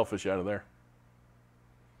all the shellfish out of there.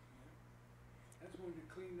 That's when you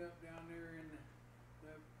cleaned up down there in the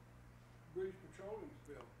British petroleum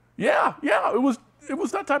spill. Yeah, it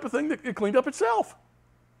was that type of thing that it cleaned up itself.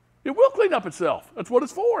 It will clean up itself. That's what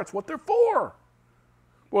it's for. It's what they're for.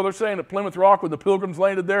 Well, they're saying at Plymouth Rock when the Pilgrims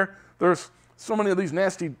landed there, there's so many of these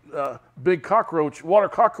nasty big water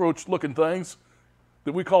cockroach looking things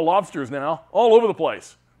that we call lobsters now, all over the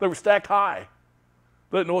place. They were stacked high.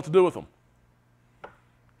 They didn't know what to do with them.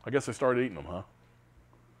 I guess they started eating them, huh?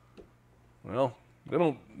 Well,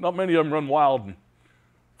 not many of them run wild and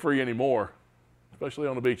free anymore, especially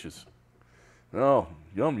on the beaches. Oh,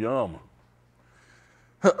 yum, yum.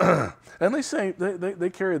 And they say they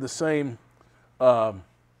carry the same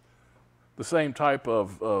type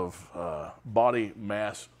of body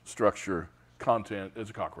mass structure content as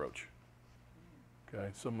a cockroach. Okay,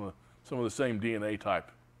 some of the same DNA type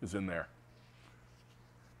is in there.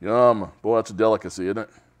 Yum, boy, that's a delicacy, isn't it?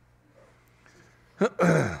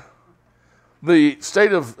 The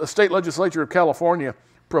state legislature of California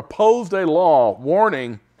proposed a law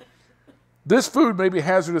warning this food may be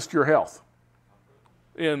hazardous to your health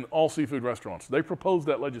in all seafood restaurants. They proposed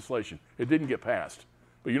that legislation. It didn't get passed.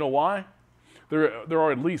 But you know why? There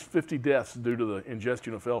are at least 50 deaths due to the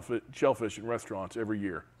ingestion of shellfish in restaurants every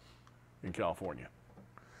year in California.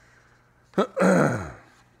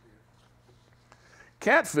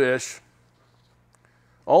 Catfish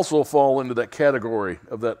also fall into that category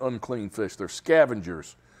of that unclean fish. They're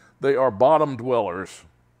scavengers. They are bottom dwellers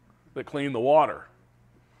that clean the water.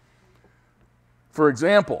 For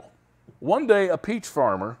example, one day a peach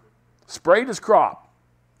farmer sprayed his crop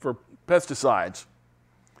for pesticides,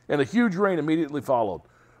 and a huge rain immediately followed.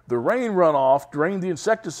 The rain runoff drained the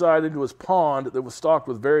insecticide into his pond that was stocked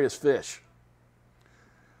with various fish.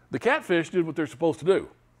 The catfish did what they're supposed to do.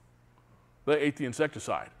 They ate the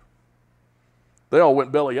insecticide. They all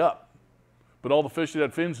went belly up. But all the fish that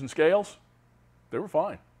had fins and scales, they were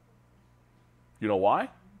fine. You know why?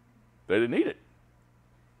 They didn't eat it.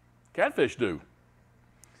 Catfish do.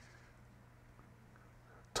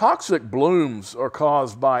 Toxic blooms are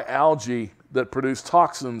caused by algae that produce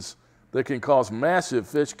toxins that can cause massive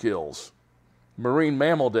fish kills, marine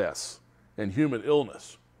mammal deaths, and human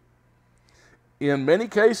illness. In many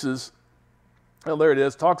cases, well, there it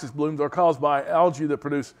is, toxic blooms are caused by algae that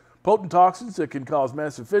produce potent toxins that can cause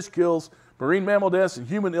massive fish kills, marine mammal deaths, and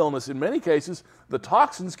human illness. In many cases, the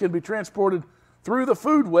toxins can be transported through the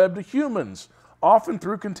food web to humans, often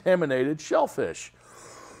through contaminated shellfish.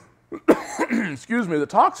 Excuse me, the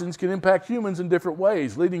toxins can impact humans in different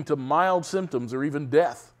ways, leading to mild symptoms or even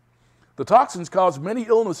death. The toxins cause many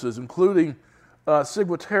illnesses, including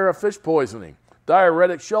ciguatera fish poisoning,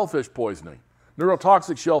 diuretic shellfish poisoning,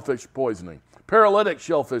 neurotoxic shellfish poisoning, paralytic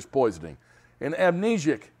shellfish poisoning, and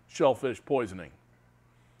amnesic shellfish poisoning.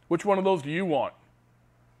 Which one of those do you want?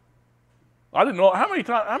 I didn't know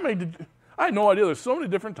I had no idea there's so many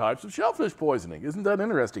different types of shellfish poisoning. Isn't that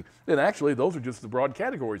interesting? And actually, those are just the broad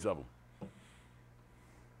categories of them.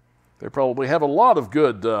 They probably have a lot of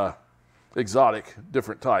good exotic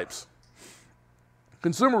different types.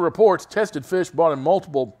 Consumer Reports tested fish bought in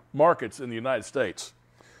multiple markets in the United States.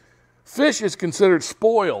 Fish is considered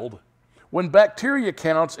spoiled when bacteria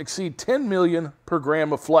counts exceed 10 million per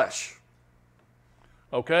gram of flesh.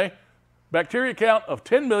 Okay? Bacteria count of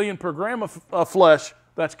 10 million per gram of flesh,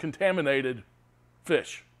 that's contaminated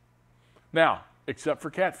fish. Now, except for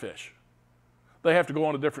catfish. They have to go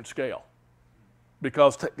on a different scale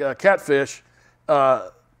because catfish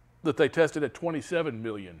that they tested at 27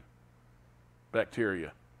 million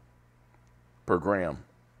bacteria per gram,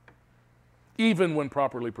 even when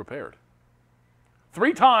properly prepared.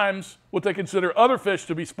 3 times what they consider other fish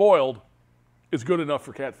to be spoiled is good enough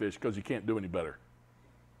for catfish because you can't do any better.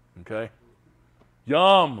 Okay?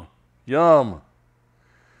 Yum, yum.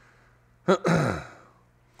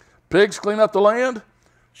 Pigs clean up the land.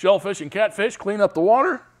 Shellfish and catfish clean up the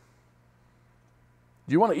water.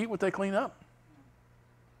 Do you want to eat what they clean up?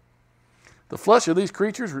 The flesh of these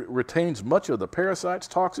creatures retains much of the parasites,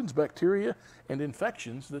 toxins, bacteria, and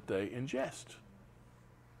infections that they ingest.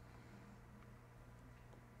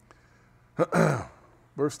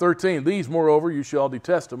 Verse 13, these, moreover, you shall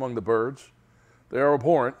detest among the birds. They are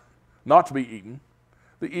abhorrent, not to be eaten.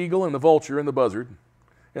 The eagle and the vulture and the buzzard,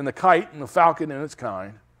 and the kite and the falcon and its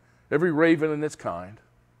kind, every raven and its kind.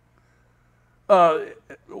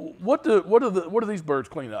 What do these birds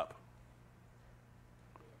clean up?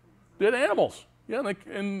 Dead animals, yeah,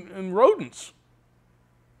 and rodents.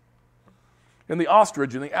 And the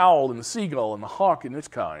ostrich and the owl and the seagull and the hawk and its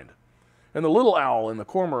kind. And the little owl and the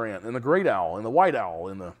cormorant and the great owl and the white owl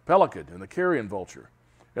and the pelican and the carrion vulture.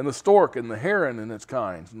 And the stork and the heron and its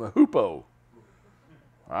kinds and the hoopoe.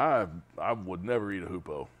 I would never eat a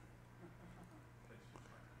hoopoe.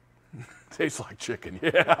 Tastes like chicken,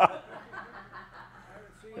 yeah.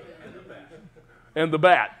 And the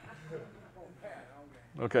bat.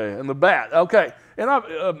 Okay, and the bat. Okay, and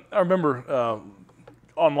I remember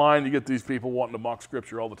online you get these people wanting to mock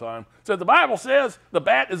Scripture all the time. It said the Bible says the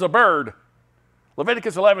bat is a bird.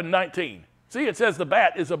 Leviticus 11:19. See, it says the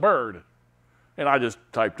bat is a bird. And I just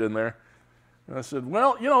typed in there. And I said,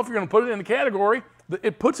 well, you know, if you're going to put it in the category,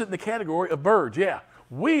 it puts it in the category of birds, yeah.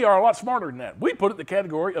 We are a lot smarter than that. We put it in the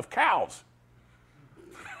category of cows.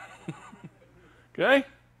 Okay?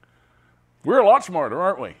 We're a lot smarter,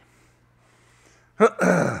 aren't we?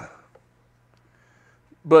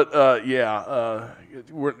 But,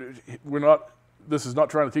 we're not, this is not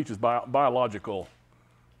trying to teach us biological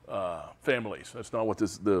families. That's not what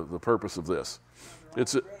the purpose of this.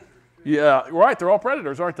 Yeah, right, they're all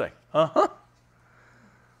predators, aren't they? Uh-huh.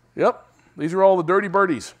 Yep, these are all the dirty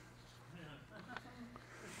birdies.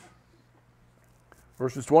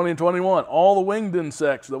 Verses 20 and 21, all the winged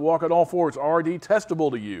insects that walk on all fours are detestable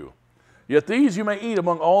to you. Yet these you may eat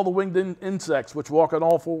among all the winged insects which walk on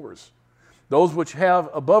all fours, those which have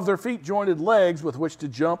above their feet jointed legs with which to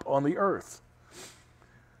jump on the earth.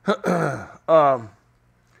 The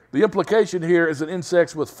implication here is that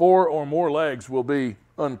insects with 4 or more legs will be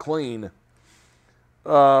unclean.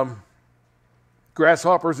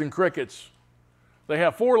 Grasshoppers and crickets, they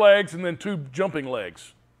have 4 legs and then 2 jumping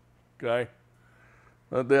legs. Okay?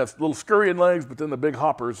 They have little scurrying legs, but then the big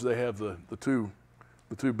hoppers, they have the two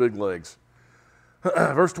big legs.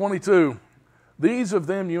 Verse 22, these of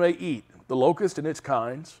them you may eat, the locust and its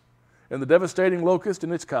kinds, and the devastating locust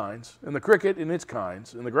and its kinds, and the cricket and its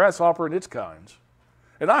kinds, and the grasshopper and its kinds.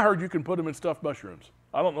 And I heard you can put them in stuffed mushrooms.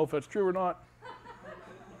 I don't know if that's true or not.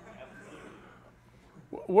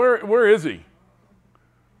 Where is he?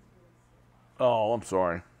 Oh, I'm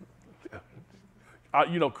sorry.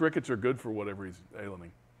 You know, crickets are good for whatever he's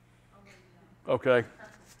ailing. Okay.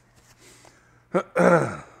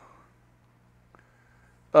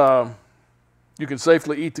 You can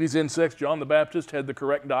safely eat these insects. John the Baptist had the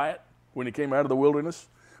correct diet when he came out of the wilderness.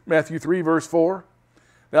 Matthew 3, verse 4.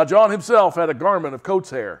 Now John himself had a garment of camel's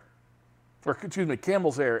hair,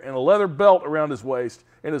 and a leather belt around his waist,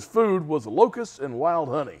 and his food was locusts and wild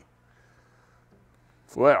honey.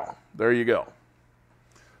 Well, there you go.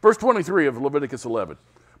 Verse 23 of Leviticus 11.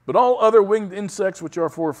 But all other winged insects which are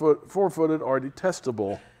four-footed are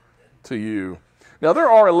detestable to you. Now there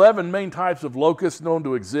are 11 main types of locusts known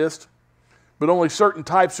to exist, but only certain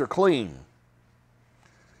types are clean.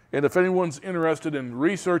 And if anyone's interested in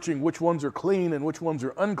researching which ones are clean and which ones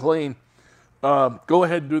are unclean, go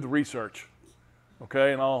ahead and do the research.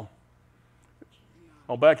 Okay, and I'll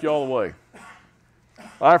back you all the way.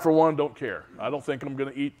 I, for one, don't care. I don't think I'm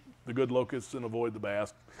going to eat the good locusts and avoid the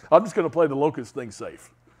bad. I'm just going to play the locust thing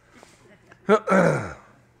safe. There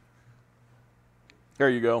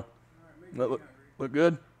you go. Look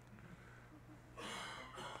good?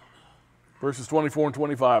 Verses 24 and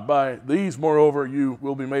 25. By these, moreover, you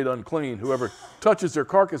will be made unclean. Whoever touches their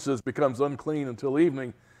carcasses becomes unclean until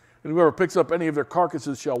evening. And whoever picks up any of their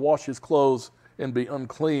carcasses shall wash his clothes and be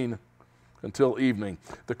unclean until evening.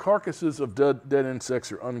 The carcasses of dead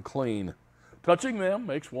insects are unclean. Touching them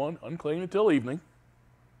makes one unclean until evening.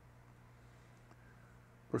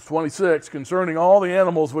 Verse 26, concerning all the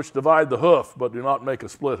animals which divide the hoof, but do not make a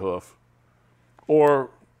split hoof, or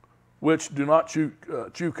which do not chew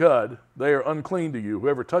cud, they are unclean to you.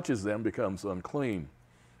 Whoever touches them becomes unclean.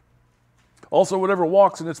 Also, whatever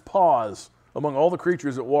walks in its paws, among all the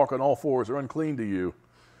creatures that walk on all fours, are unclean to you.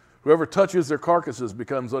 Whoever touches their carcasses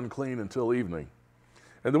becomes unclean until evening.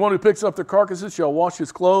 And the one who picks up their carcasses shall wash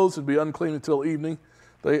his clothes and be unclean until evening.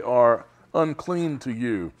 They are unclean to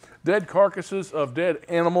you. Dead carcasses of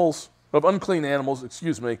unclean animals,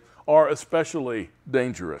 are especially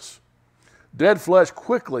dangerous. Dead flesh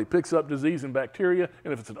quickly picks up disease and bacteria,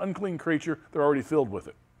 and if it's an unclean creature, they're already filled with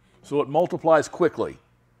it. So it multiplies quickly.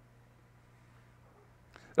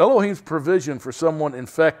 Elohim's provision for someone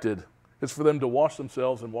infected is for them to wash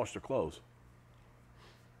themselves and wash their clothes.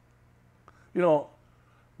 You know,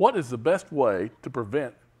 what is the best way to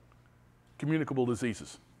prevent communicable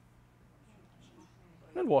diseases?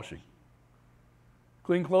 Hand washing.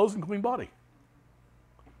 Clean clothes and clean body.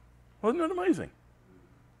 Wasn't that amazing?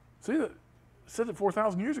 See, that said it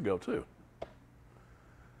 4,000 years ago, too.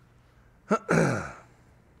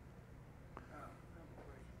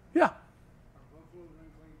 Yeah.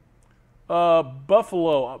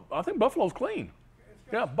 Buffalo, I think buffalo's clean.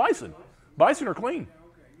 Yeah, bison. Bison are clean.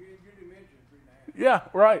 Yeah,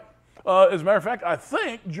 right. As a matter of fact, I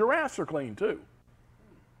think giraffes are clean, too.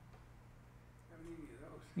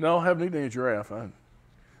 No, I haven't eaten any giraffe.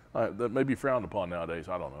 That may be frowned upon nowadays.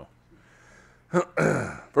 I don't know.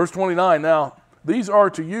 Verse 29, now, these are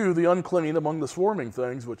to you the unclean among the swarming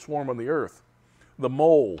things which swarm on the earth, the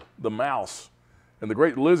mole, the mouse, and the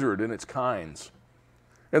great lizard and its kinds,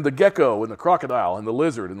 and the gecko and the crocodile and the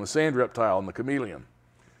lizard and the sand reptile and the chameleon.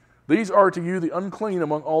 These are to you the unclean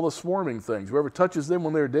among all the swarming things. Whoever touches them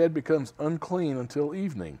when they are dead becomes unclean until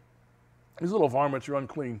evening. These little varmints are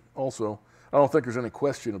unclean also. I don't think there's any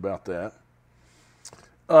question about that.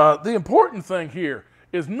 The important thing here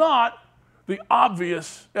is not the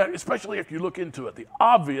obvious, especially if you look into it, the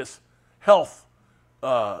obvious health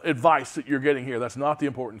advice that you're getting here. That's not the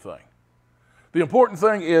important thing. The important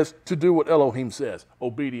thing is to do what Elohim says.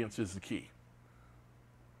 Obedience is the key.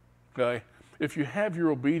 Okay? If you have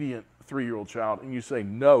your obedient 3-year-old child and you say,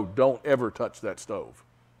 no, don't ever touch that stove,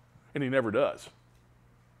 and he never does,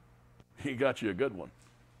 he got you a good one.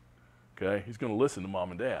 Okay? He's going to listen to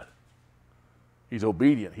mom and dad. He's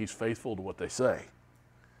obedient. He's faithful to what they say.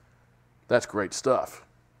 That's great stuff.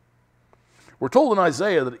 We're told in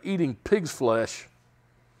Isaiah that eating pig's flesh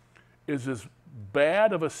is as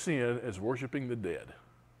bad of a sin as worshiping the dead.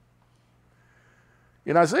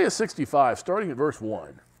 In Isaiah 65, starting at verse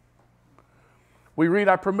 1, we read,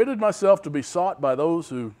 I permitted myself to be sought by those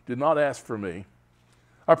who did not ask for me.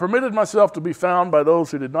 I permitted myself to be found by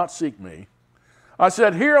those who did not seek me. I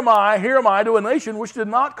said, here am I to a nation which did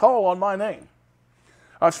not call on my name.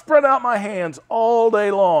 I've spread out my hands all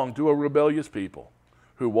day long to a rebellious people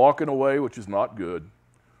who walk in a way which is not good,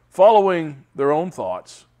 following their own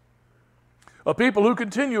thoughts. A people who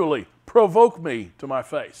continually provoke me to my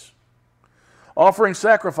face, offering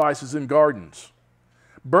sacrifices in gardens,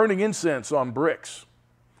 burning incense on bricks,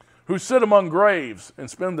 who sit among graves and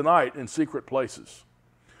spend the night in secret places,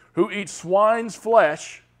 who eat swine's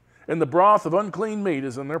flesh, and the broth of unclean meat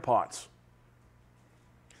is in their pots,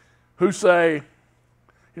 who say,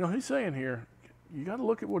 you know, he's saying here, you got to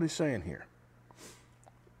look at what he's saying here.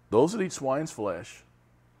 Those that eat swine's flesh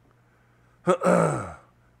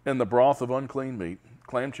and the broth of unclean meat,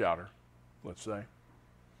 clam chowder, let's say.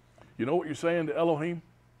 You know what you're saying to Elohim?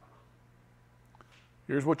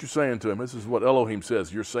 Here's what you're saying to him. This is what Elohim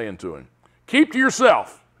says you're saying to him. Keep to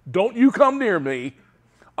yourself. Don't you come near me.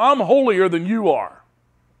 I'm holier than you are.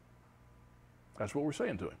 That's what we're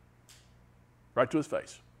saying to him. Right to his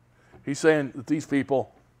face. He's saying that these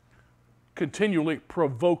people continually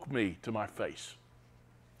provoke me to my face.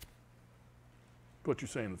 What you're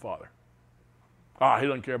saying to the Father. He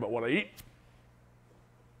doesn't care about what I eat.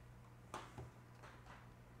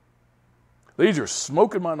 These are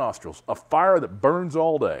smoke in my nostrils, a fire that burns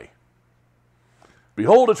all day.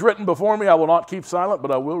 Behold, it's written before me, I will not keep silent,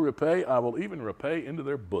 but I will repay. I will even repay into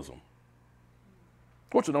their bosom.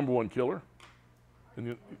 What's the number one killer?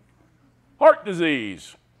 Heart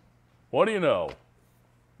disease. What do you know?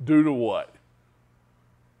 Due to what?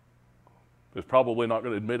 They're probably not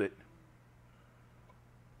going to admit it.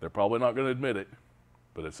 They're probably not going to admit it,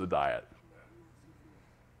 but it's a diet.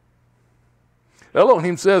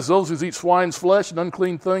 Elohim says those who eat swine's flesh and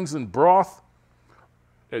unclean things and broth,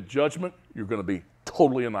 at judgment, you're going to be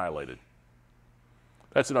totally annihilated.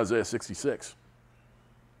 That's in Isaiah 66.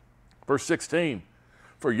 Verse 16,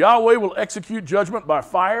 for Yahweh will execute judgment by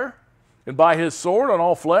fire and by his sword on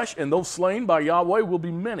all flesh, and those slain by Yahweh will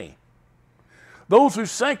be many. Those who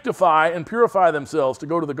sanctify and purify themselves to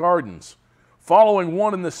go to the gardens, following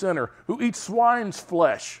one in the center, who eat swine's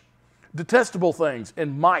flesh, detestable things,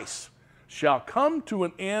 and mice, shall come to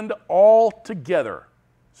an end altogether,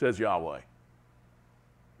 says Yahweh.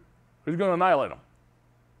 Who's going to annihilate them?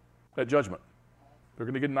 At judgment. They're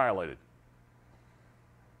going to get annihilated.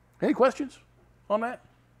 Any questions on that?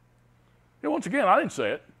 Once again, I didn't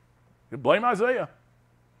say it. Blame Isaiah.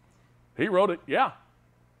 He wrote it, yeah.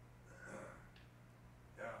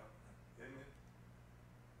 Yeah, isn't it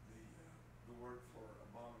the word for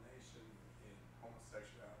abomination in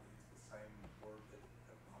homosexuality is the same word that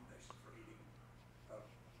abomination for eating?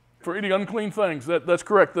 For eating unclean things, that's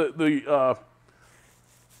correct. The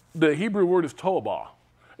Hebrew word is toabah.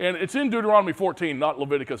 And it's in Deuteronomy 14, not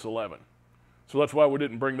Leviticus 11. So that's why we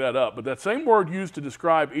didn't bring that up. But that same word used to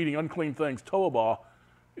describe eating unclean things, toabah,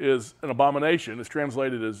 is an abomination. It's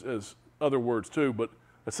translated as other words too, but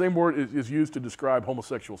the same word is used to describe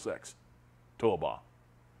homosexual sex, toabah.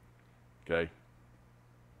 Okay?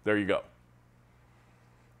 There you go.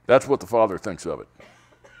 That's what the Father thinks of it.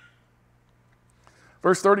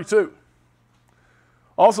 Verse 32.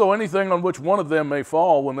 Also, anything on which one of them may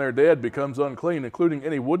fall when they're dead becomes unclean, including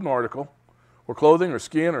any wooden article, or clothing, or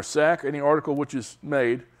skin, or sack, any article which is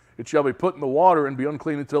made. It shall be put in the water and be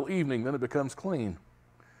unclean until evening, then it becomes clean.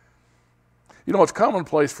 You know, it's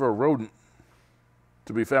commonplace for a rodent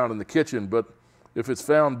to be found in the kitchen, but if it's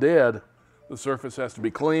found dead, the surface has to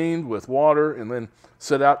be cleaned with water and then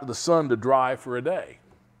set out to the sun to dry for a day.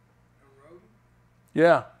 A rodent?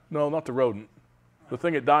 Yeah, no, not the rodent. The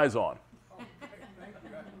thing it dies on.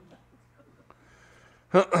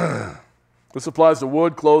 This applies to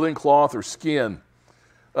wood, clothing, cloth, or skin.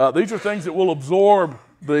 These are things that will absorb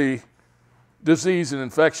the disease and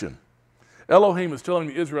infection. Elohim is telling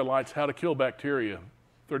the Israelites how to kill bacteria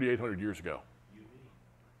 3,800 years ago.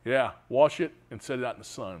 Yeah, wash it and set it out in the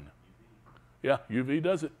sun. Yeah, UV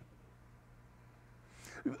does it.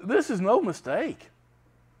 This is no mistake.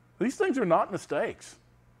 These things are not mistakes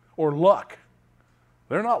or luck.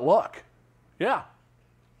 They're not luck. Yeah.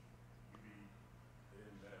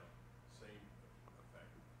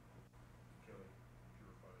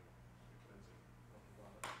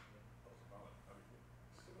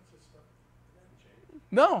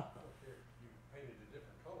 No. You painted a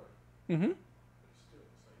different color. But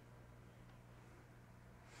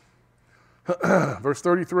it's still the same. Verse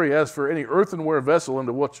 33, as for any earthenware vessel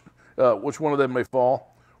into which one of them may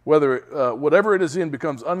fall, whatever it is in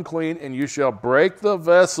becomes unclean, and you shall break the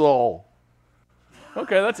vessel.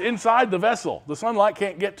 Okay, that's inside the vessel. The sunlight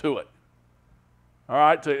can't get to it. All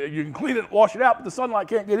right, so you can clean it, wash it out, but the sunlight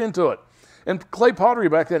can't get into it. And clay pottery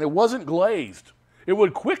back then, it wasn't glazed. It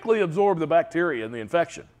would quickly absorb the bacteria and the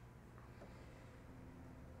infection.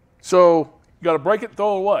 So you got to break it and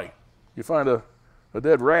throw it away. You find a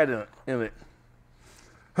dead rat in it.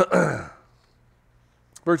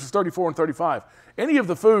 Verses 34 and 35. Any of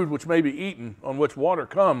the food which may be eaten on which water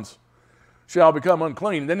comes shall become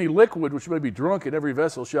unclean. And any liquid which may be drunk in every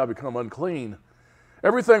vessel shall become unclean.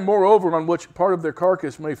 Everything, moreover, on which part of their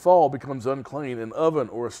carcass may fall becomes unclean. An oven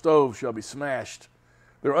or a stove shall be smashed.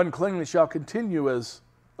 Their uncleanness shall continue as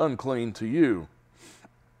unclean to you.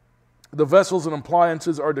 The vessels and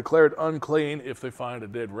appliances are declared unclean if they find a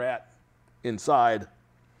dead rat inside.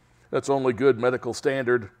 That's only good medical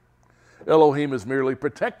standard. Elohim is merely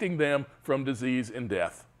protecting them from disease and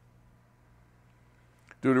death.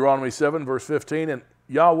 Deuteronomy 7, verse 15, and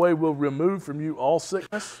Yahweh will remove from you all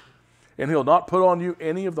sickness, and he'll not put on you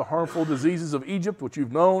any of the harmful diseases of Egypt which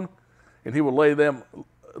you've known, and he will lay them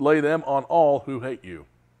on all who hate you.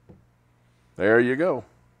 There you go.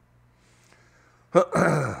 You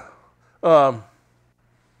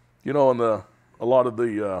know, in a lot of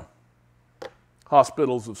the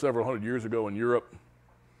hospitals of several hundred years ago in Europe,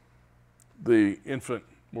 the infant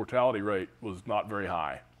mortality rate was not very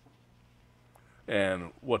high.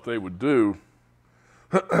 And what they would do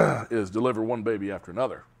is deliver one baby after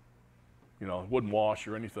another. You know, wouldn't wash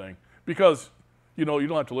or anything. Because, you know, you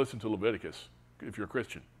don't have to listen to Leviticus if you're a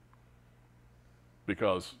Christian.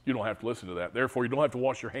 Because you don't have to listen to that. Therefore, you don't have to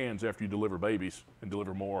wash your hands after you deliver babies and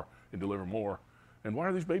deliver more and deliver more. And why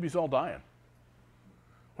are these babies all dying?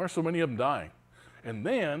 Why are so many of them dying? And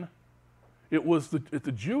then it was at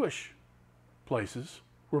the Jewish places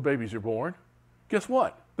where babies are born. Guess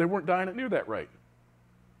what? They weren't dying at near that rate.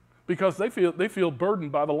 Because they feel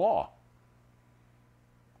burdened by the law.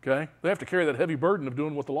 Okay? They have to carry that heavy burden of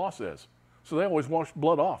doing what the law says. So they always wash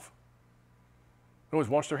blood off. They always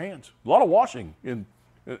wash their hands. A lot of washing in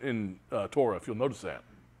Torah, if you'll notice that.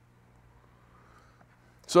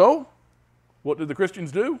 So, what did the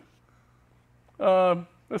Christians do?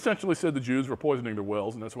 Essentially said the Jews were poisoning their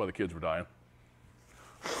wells, and that's why the kids were dying.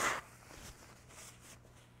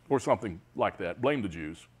 Or something like that. Blame the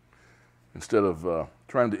Jews instead of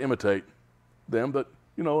trying to imitate them. But,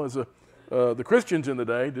 you know, as the Christians in the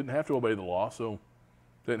day didn't have to obey the law, so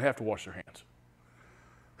they didn't have to wash their hands.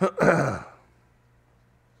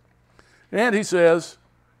 And he says,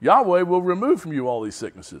 Yahweh will remove from you all these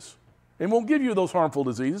sicknesses. and won't give you those harmful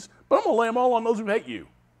diseases, but I'm going to lay them all on those who hate you.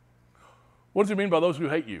 What does he mean by those who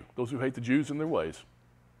hate you? Those who hate the Jews and their ways.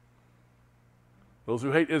 Those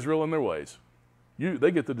who hate Israel and their ways.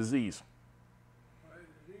 They get the disease. Well,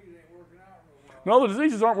 the disease ain't working out real well. No, the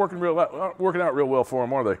diseases aren't working out real well for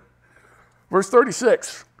them, are they? Verse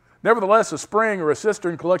 36, nevertheless, a spring or a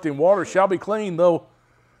cistern collecting water shall be clean, though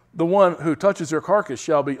the one who touches their carcass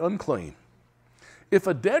shall be unclean. If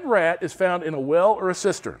a dead rat is found in a well or a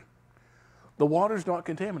cistern, the water is not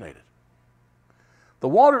contaminated. The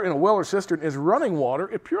water in a well or cistern is running water.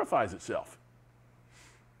 It purifies itself.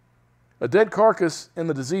 A dead carcass and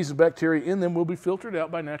the disease and bacteria in them will be filtered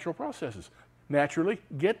out by natural processes. Naturally,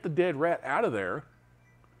 get the dead rat out of there.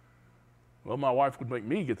 Well, my wife would make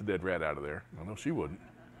me get the dead rat out of there. I know she wouldn't.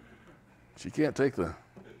 She can't take the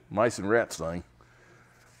mice and rats thing.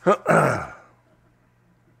 Yeah,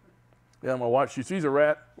 my wife, she sees a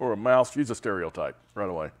rat or a mouse, she's a stereotype right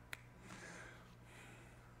away.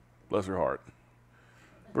 Bless her heart.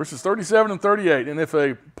 Verses 37 and 38, and if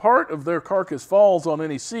a part of their carcass falls on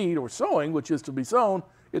any seed or sowing which is to be sown,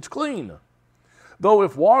 it's clean. Though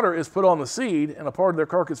if water is put on the seed and a part of their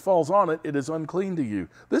carcass falls on it, it is unclean to you.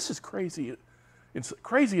 This is crazy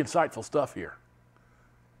insightful stuff here.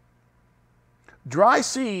 Dry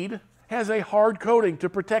seed has a hard coating to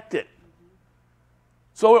protect it,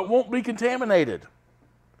 so it won't be contaminated.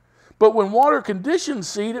 But when water conditions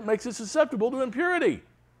seed, it makes it susceptible to impurity.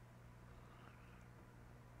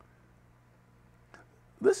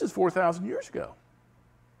 This is 4,000 years ago.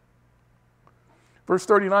 Verse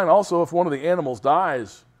 39, also, if one of the animals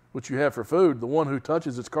dies, which you have for food, the one who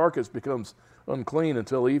touches its carcass becomes unclean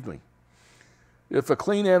until evening. If a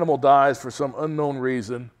clean animal dies for some unknown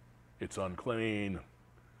reason, it's unclean.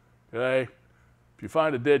 Okay? If you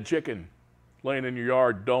find a dead chicken laying in your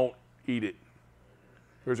yard, don't eat it.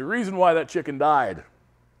 There's a reason why that chicken died.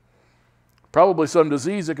 Probably some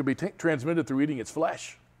disease that could be transmitted through eating its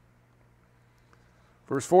flesh.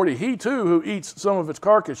 Verse 40, he too who eats some of its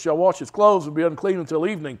carcass shall wash his clothes and be unclean until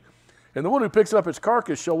evening. And the one who picks up its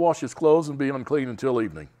carcass shall wash his clothes and be unclean until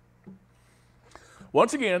evening.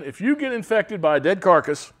 Once again, if you get infected by a dead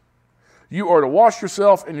carcass, you are to wash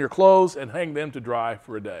yourself and your clothes and hang them to dry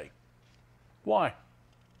for a day. Why?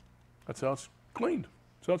 That's how it's cleaned.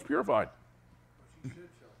 That's how it's purified. He said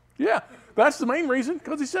so. Yeah, that's the main reason,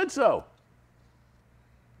 because he said so.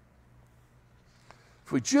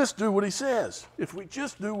 If we just do what he says. If we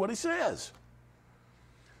just do what he says.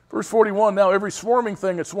 Verse 41, now every swarming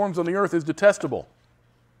thing that swarms on the earth is detestable,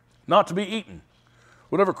 not to be eaten.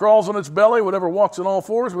 Whatever crawls on its belly, whatever walks on all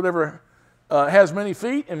fours, whatever has many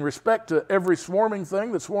feet, in respect to every swarming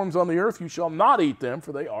thing that swarms on the earth, you shall not eat them,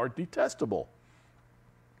 for they are detestable.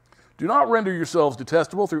 Do not render yourselves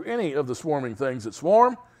detestable through any of the swarming things that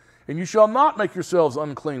swarm, and you shall not make yourselves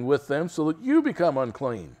unclean with them, so that you become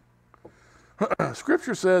unclean.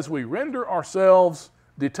 Scripture says we render ourselves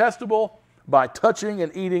detestable by touching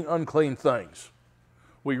and eating unclean things.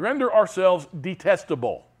 We render ourselves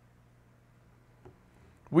detestable.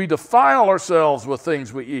 We defile ourselves with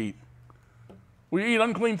things we eat. We eat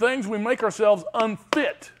unclean things, we make ourselves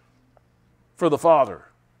unfit for the Father.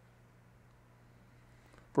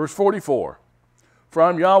 Verse 44, for I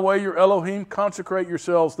am Yahweh your Elohim, consecrate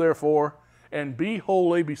yourselves therefore, and be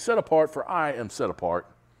holy, be set apart, for I am set apart.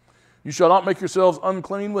 You shall not make yourselves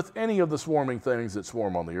unclean with any of the swarming things that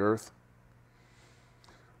swarm on the earth.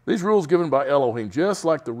 These rules given by Elohim, just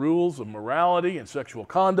like the rules of morality and sexual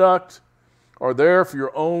conduct, are there for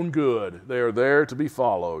your own good. They are there to be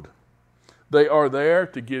followed. They are there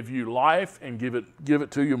to give you life and give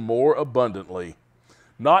it to you more abundantly.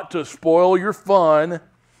 Not to spoil your fun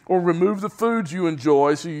or remove the foods you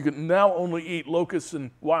enjoy so you can now only eat locusts and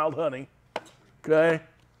wild honey. Okay?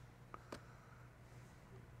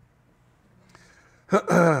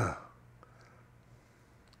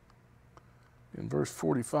 In verse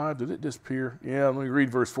 45, did it disappear? Yeah, let me read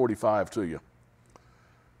verse 45 to you.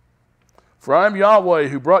 For I am Yahweh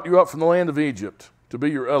who brought you up from the land of Egypt to be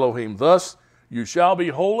your Elohim. Thus you shall be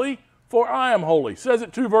holy, for I am holy. Says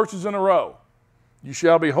it 2 verses in a row. You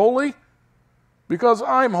shall be holy because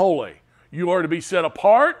I'm holy. You are to be set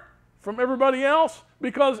apart from everybody else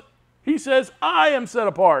because he says I am set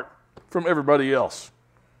apart from everybody else.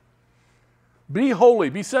 Be holy,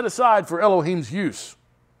 be set aside for Elohim's use.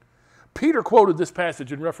 Peter quoted this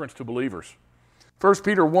passage in reference to believers. 1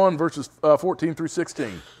 Peter 1, verses 14 through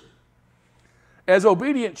 16. As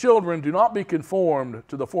obedient children, do not be conformed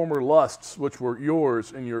to the former lusts which were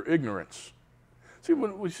yours in your ignorance. See,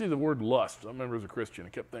 when we see the word lust, I remember as a Christian, I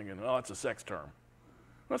kept thinking, oh, that's a sex term.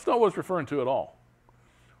 That's not what it's referring to at all.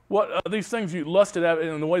 What these things you lusted at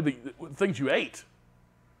in the way the things you ate.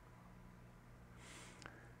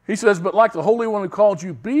 He says, but like the Holy One who called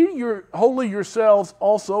you, be holy yourselves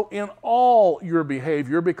also in all your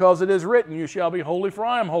behavior, because it is written, you shall be holy, for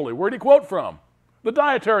I am holy. Where did he quote from? The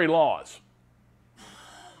dietary laws.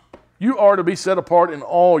 You are to be set apart in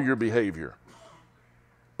all your behavior.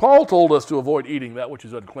 Paul told us to avoid eating that which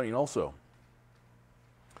is unclean also.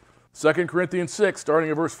 2 Corinthians 6, starting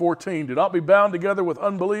at verse 14, do not be bound together with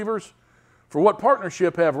unbelievers, for what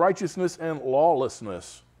partnership have righteousness and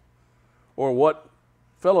lawlessness? Or what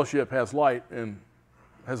fellowship has light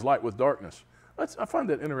with darkness? I find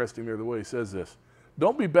that interesting there, the way he says this.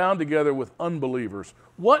 Don't be bound together with unbelievers.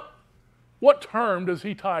 What term does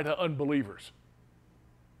he tie to unbelievers?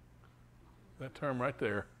 That term right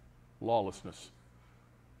there, lawlessness.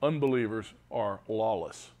 Unbelievers are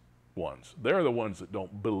lawless ones. They're the ones that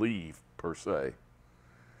don't believe, per se.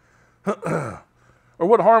 Or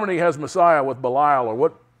what harmony has Messiah with Belial? Or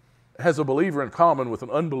what has a believer in common with an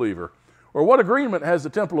unbeliever? Or what agreement has the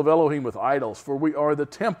temple of Elohim with idols? For we are the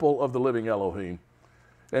temple of the living Elohim.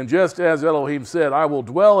 And just as Elohim said, I will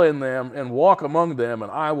dwell in them and walk among them,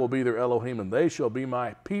 and I will be their Elohim, and they shall be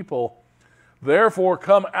my people. Therefore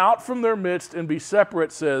come out from their midst and be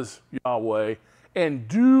separate, says Yahweh, and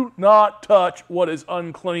do not touch what is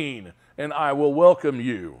unclean, and I will welcome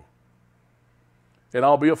you. And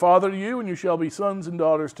I'll be a father to you, and you shall be sons and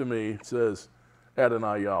daughters to me, says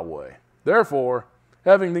Adonai Yahweh. Therefore,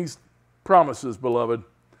 having these promises, beloved,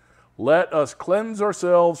 let us cleanse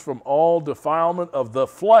ourselves from all defilement of the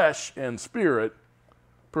flesh and spirit,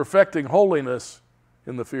 perfecting holiness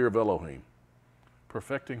in the fear of Elohim.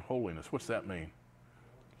 Perfecting holiness. What's that mean?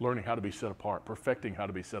 Learning how to be set apart. Perfecting how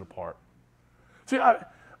to be set apart. See,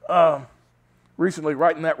 I recently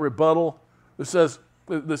writing that rebuttal, it says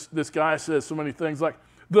this guy says so many things like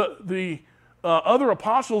the other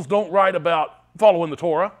apostles don't write about following the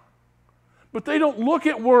Torah, but they don't look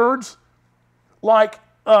at words like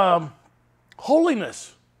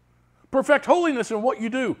holiness. Perfect holiness in what you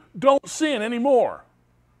do. Don't sin anymore.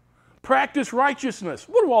 Practice righteousness.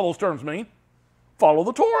 What do all those terms mean? Follow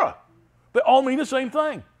the Torah. They all mean the same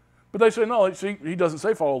thing. But they say, no, see, he doesn't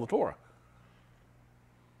say follow the Torah.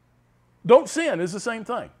 Don't sin is the same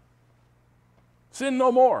thing. Sin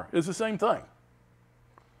no more is the same thing.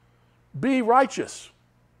 Be righteous.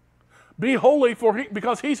 Be holy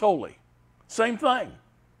because he's holy. Same thing.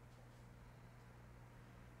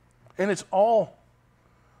 And it's all,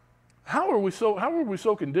 how are we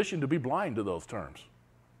so conditioned to be blind to those terms?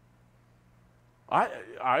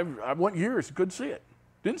 I went years, couldn't see it.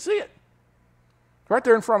 Didn't see it. Right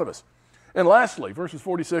there in front of us. And lastly, verses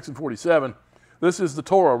 46 and 47, this is the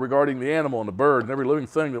Torah regarding the animal and the bird and every living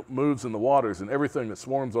thing that moves in the waters and everything that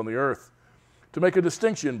swarms on the earth, to make a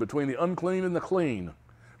distinction between the unclean and the clean,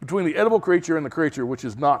 between the edible creature and the creature which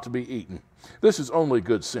is not to be eaten. This is only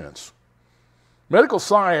good sense. Medical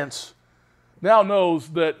science now knows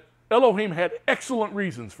that Elohim had excellent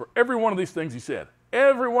reasons for every one of these things he said.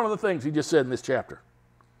 Every one of the things he just said in this chapter.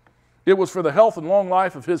 It was for the health and long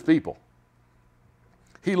life of his people.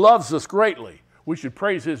 He loves us greatly. We should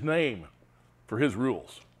praise his name for his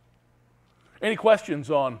rules. Any questions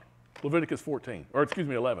on Leviticus 14, or excuse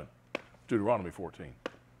me, 11, Deuteronomy 14,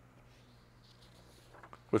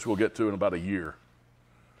 which we'll get to in about a year.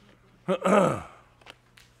 Okay,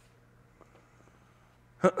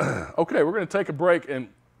 we're going to take a break, and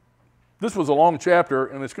this was a long chapter,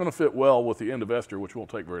 and it's going to fit well with the end of Esther, which won't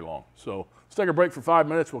take very long. So let's take a break for 5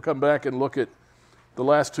 minutes. We'll come back and look at the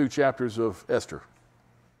last two chapters of Esther.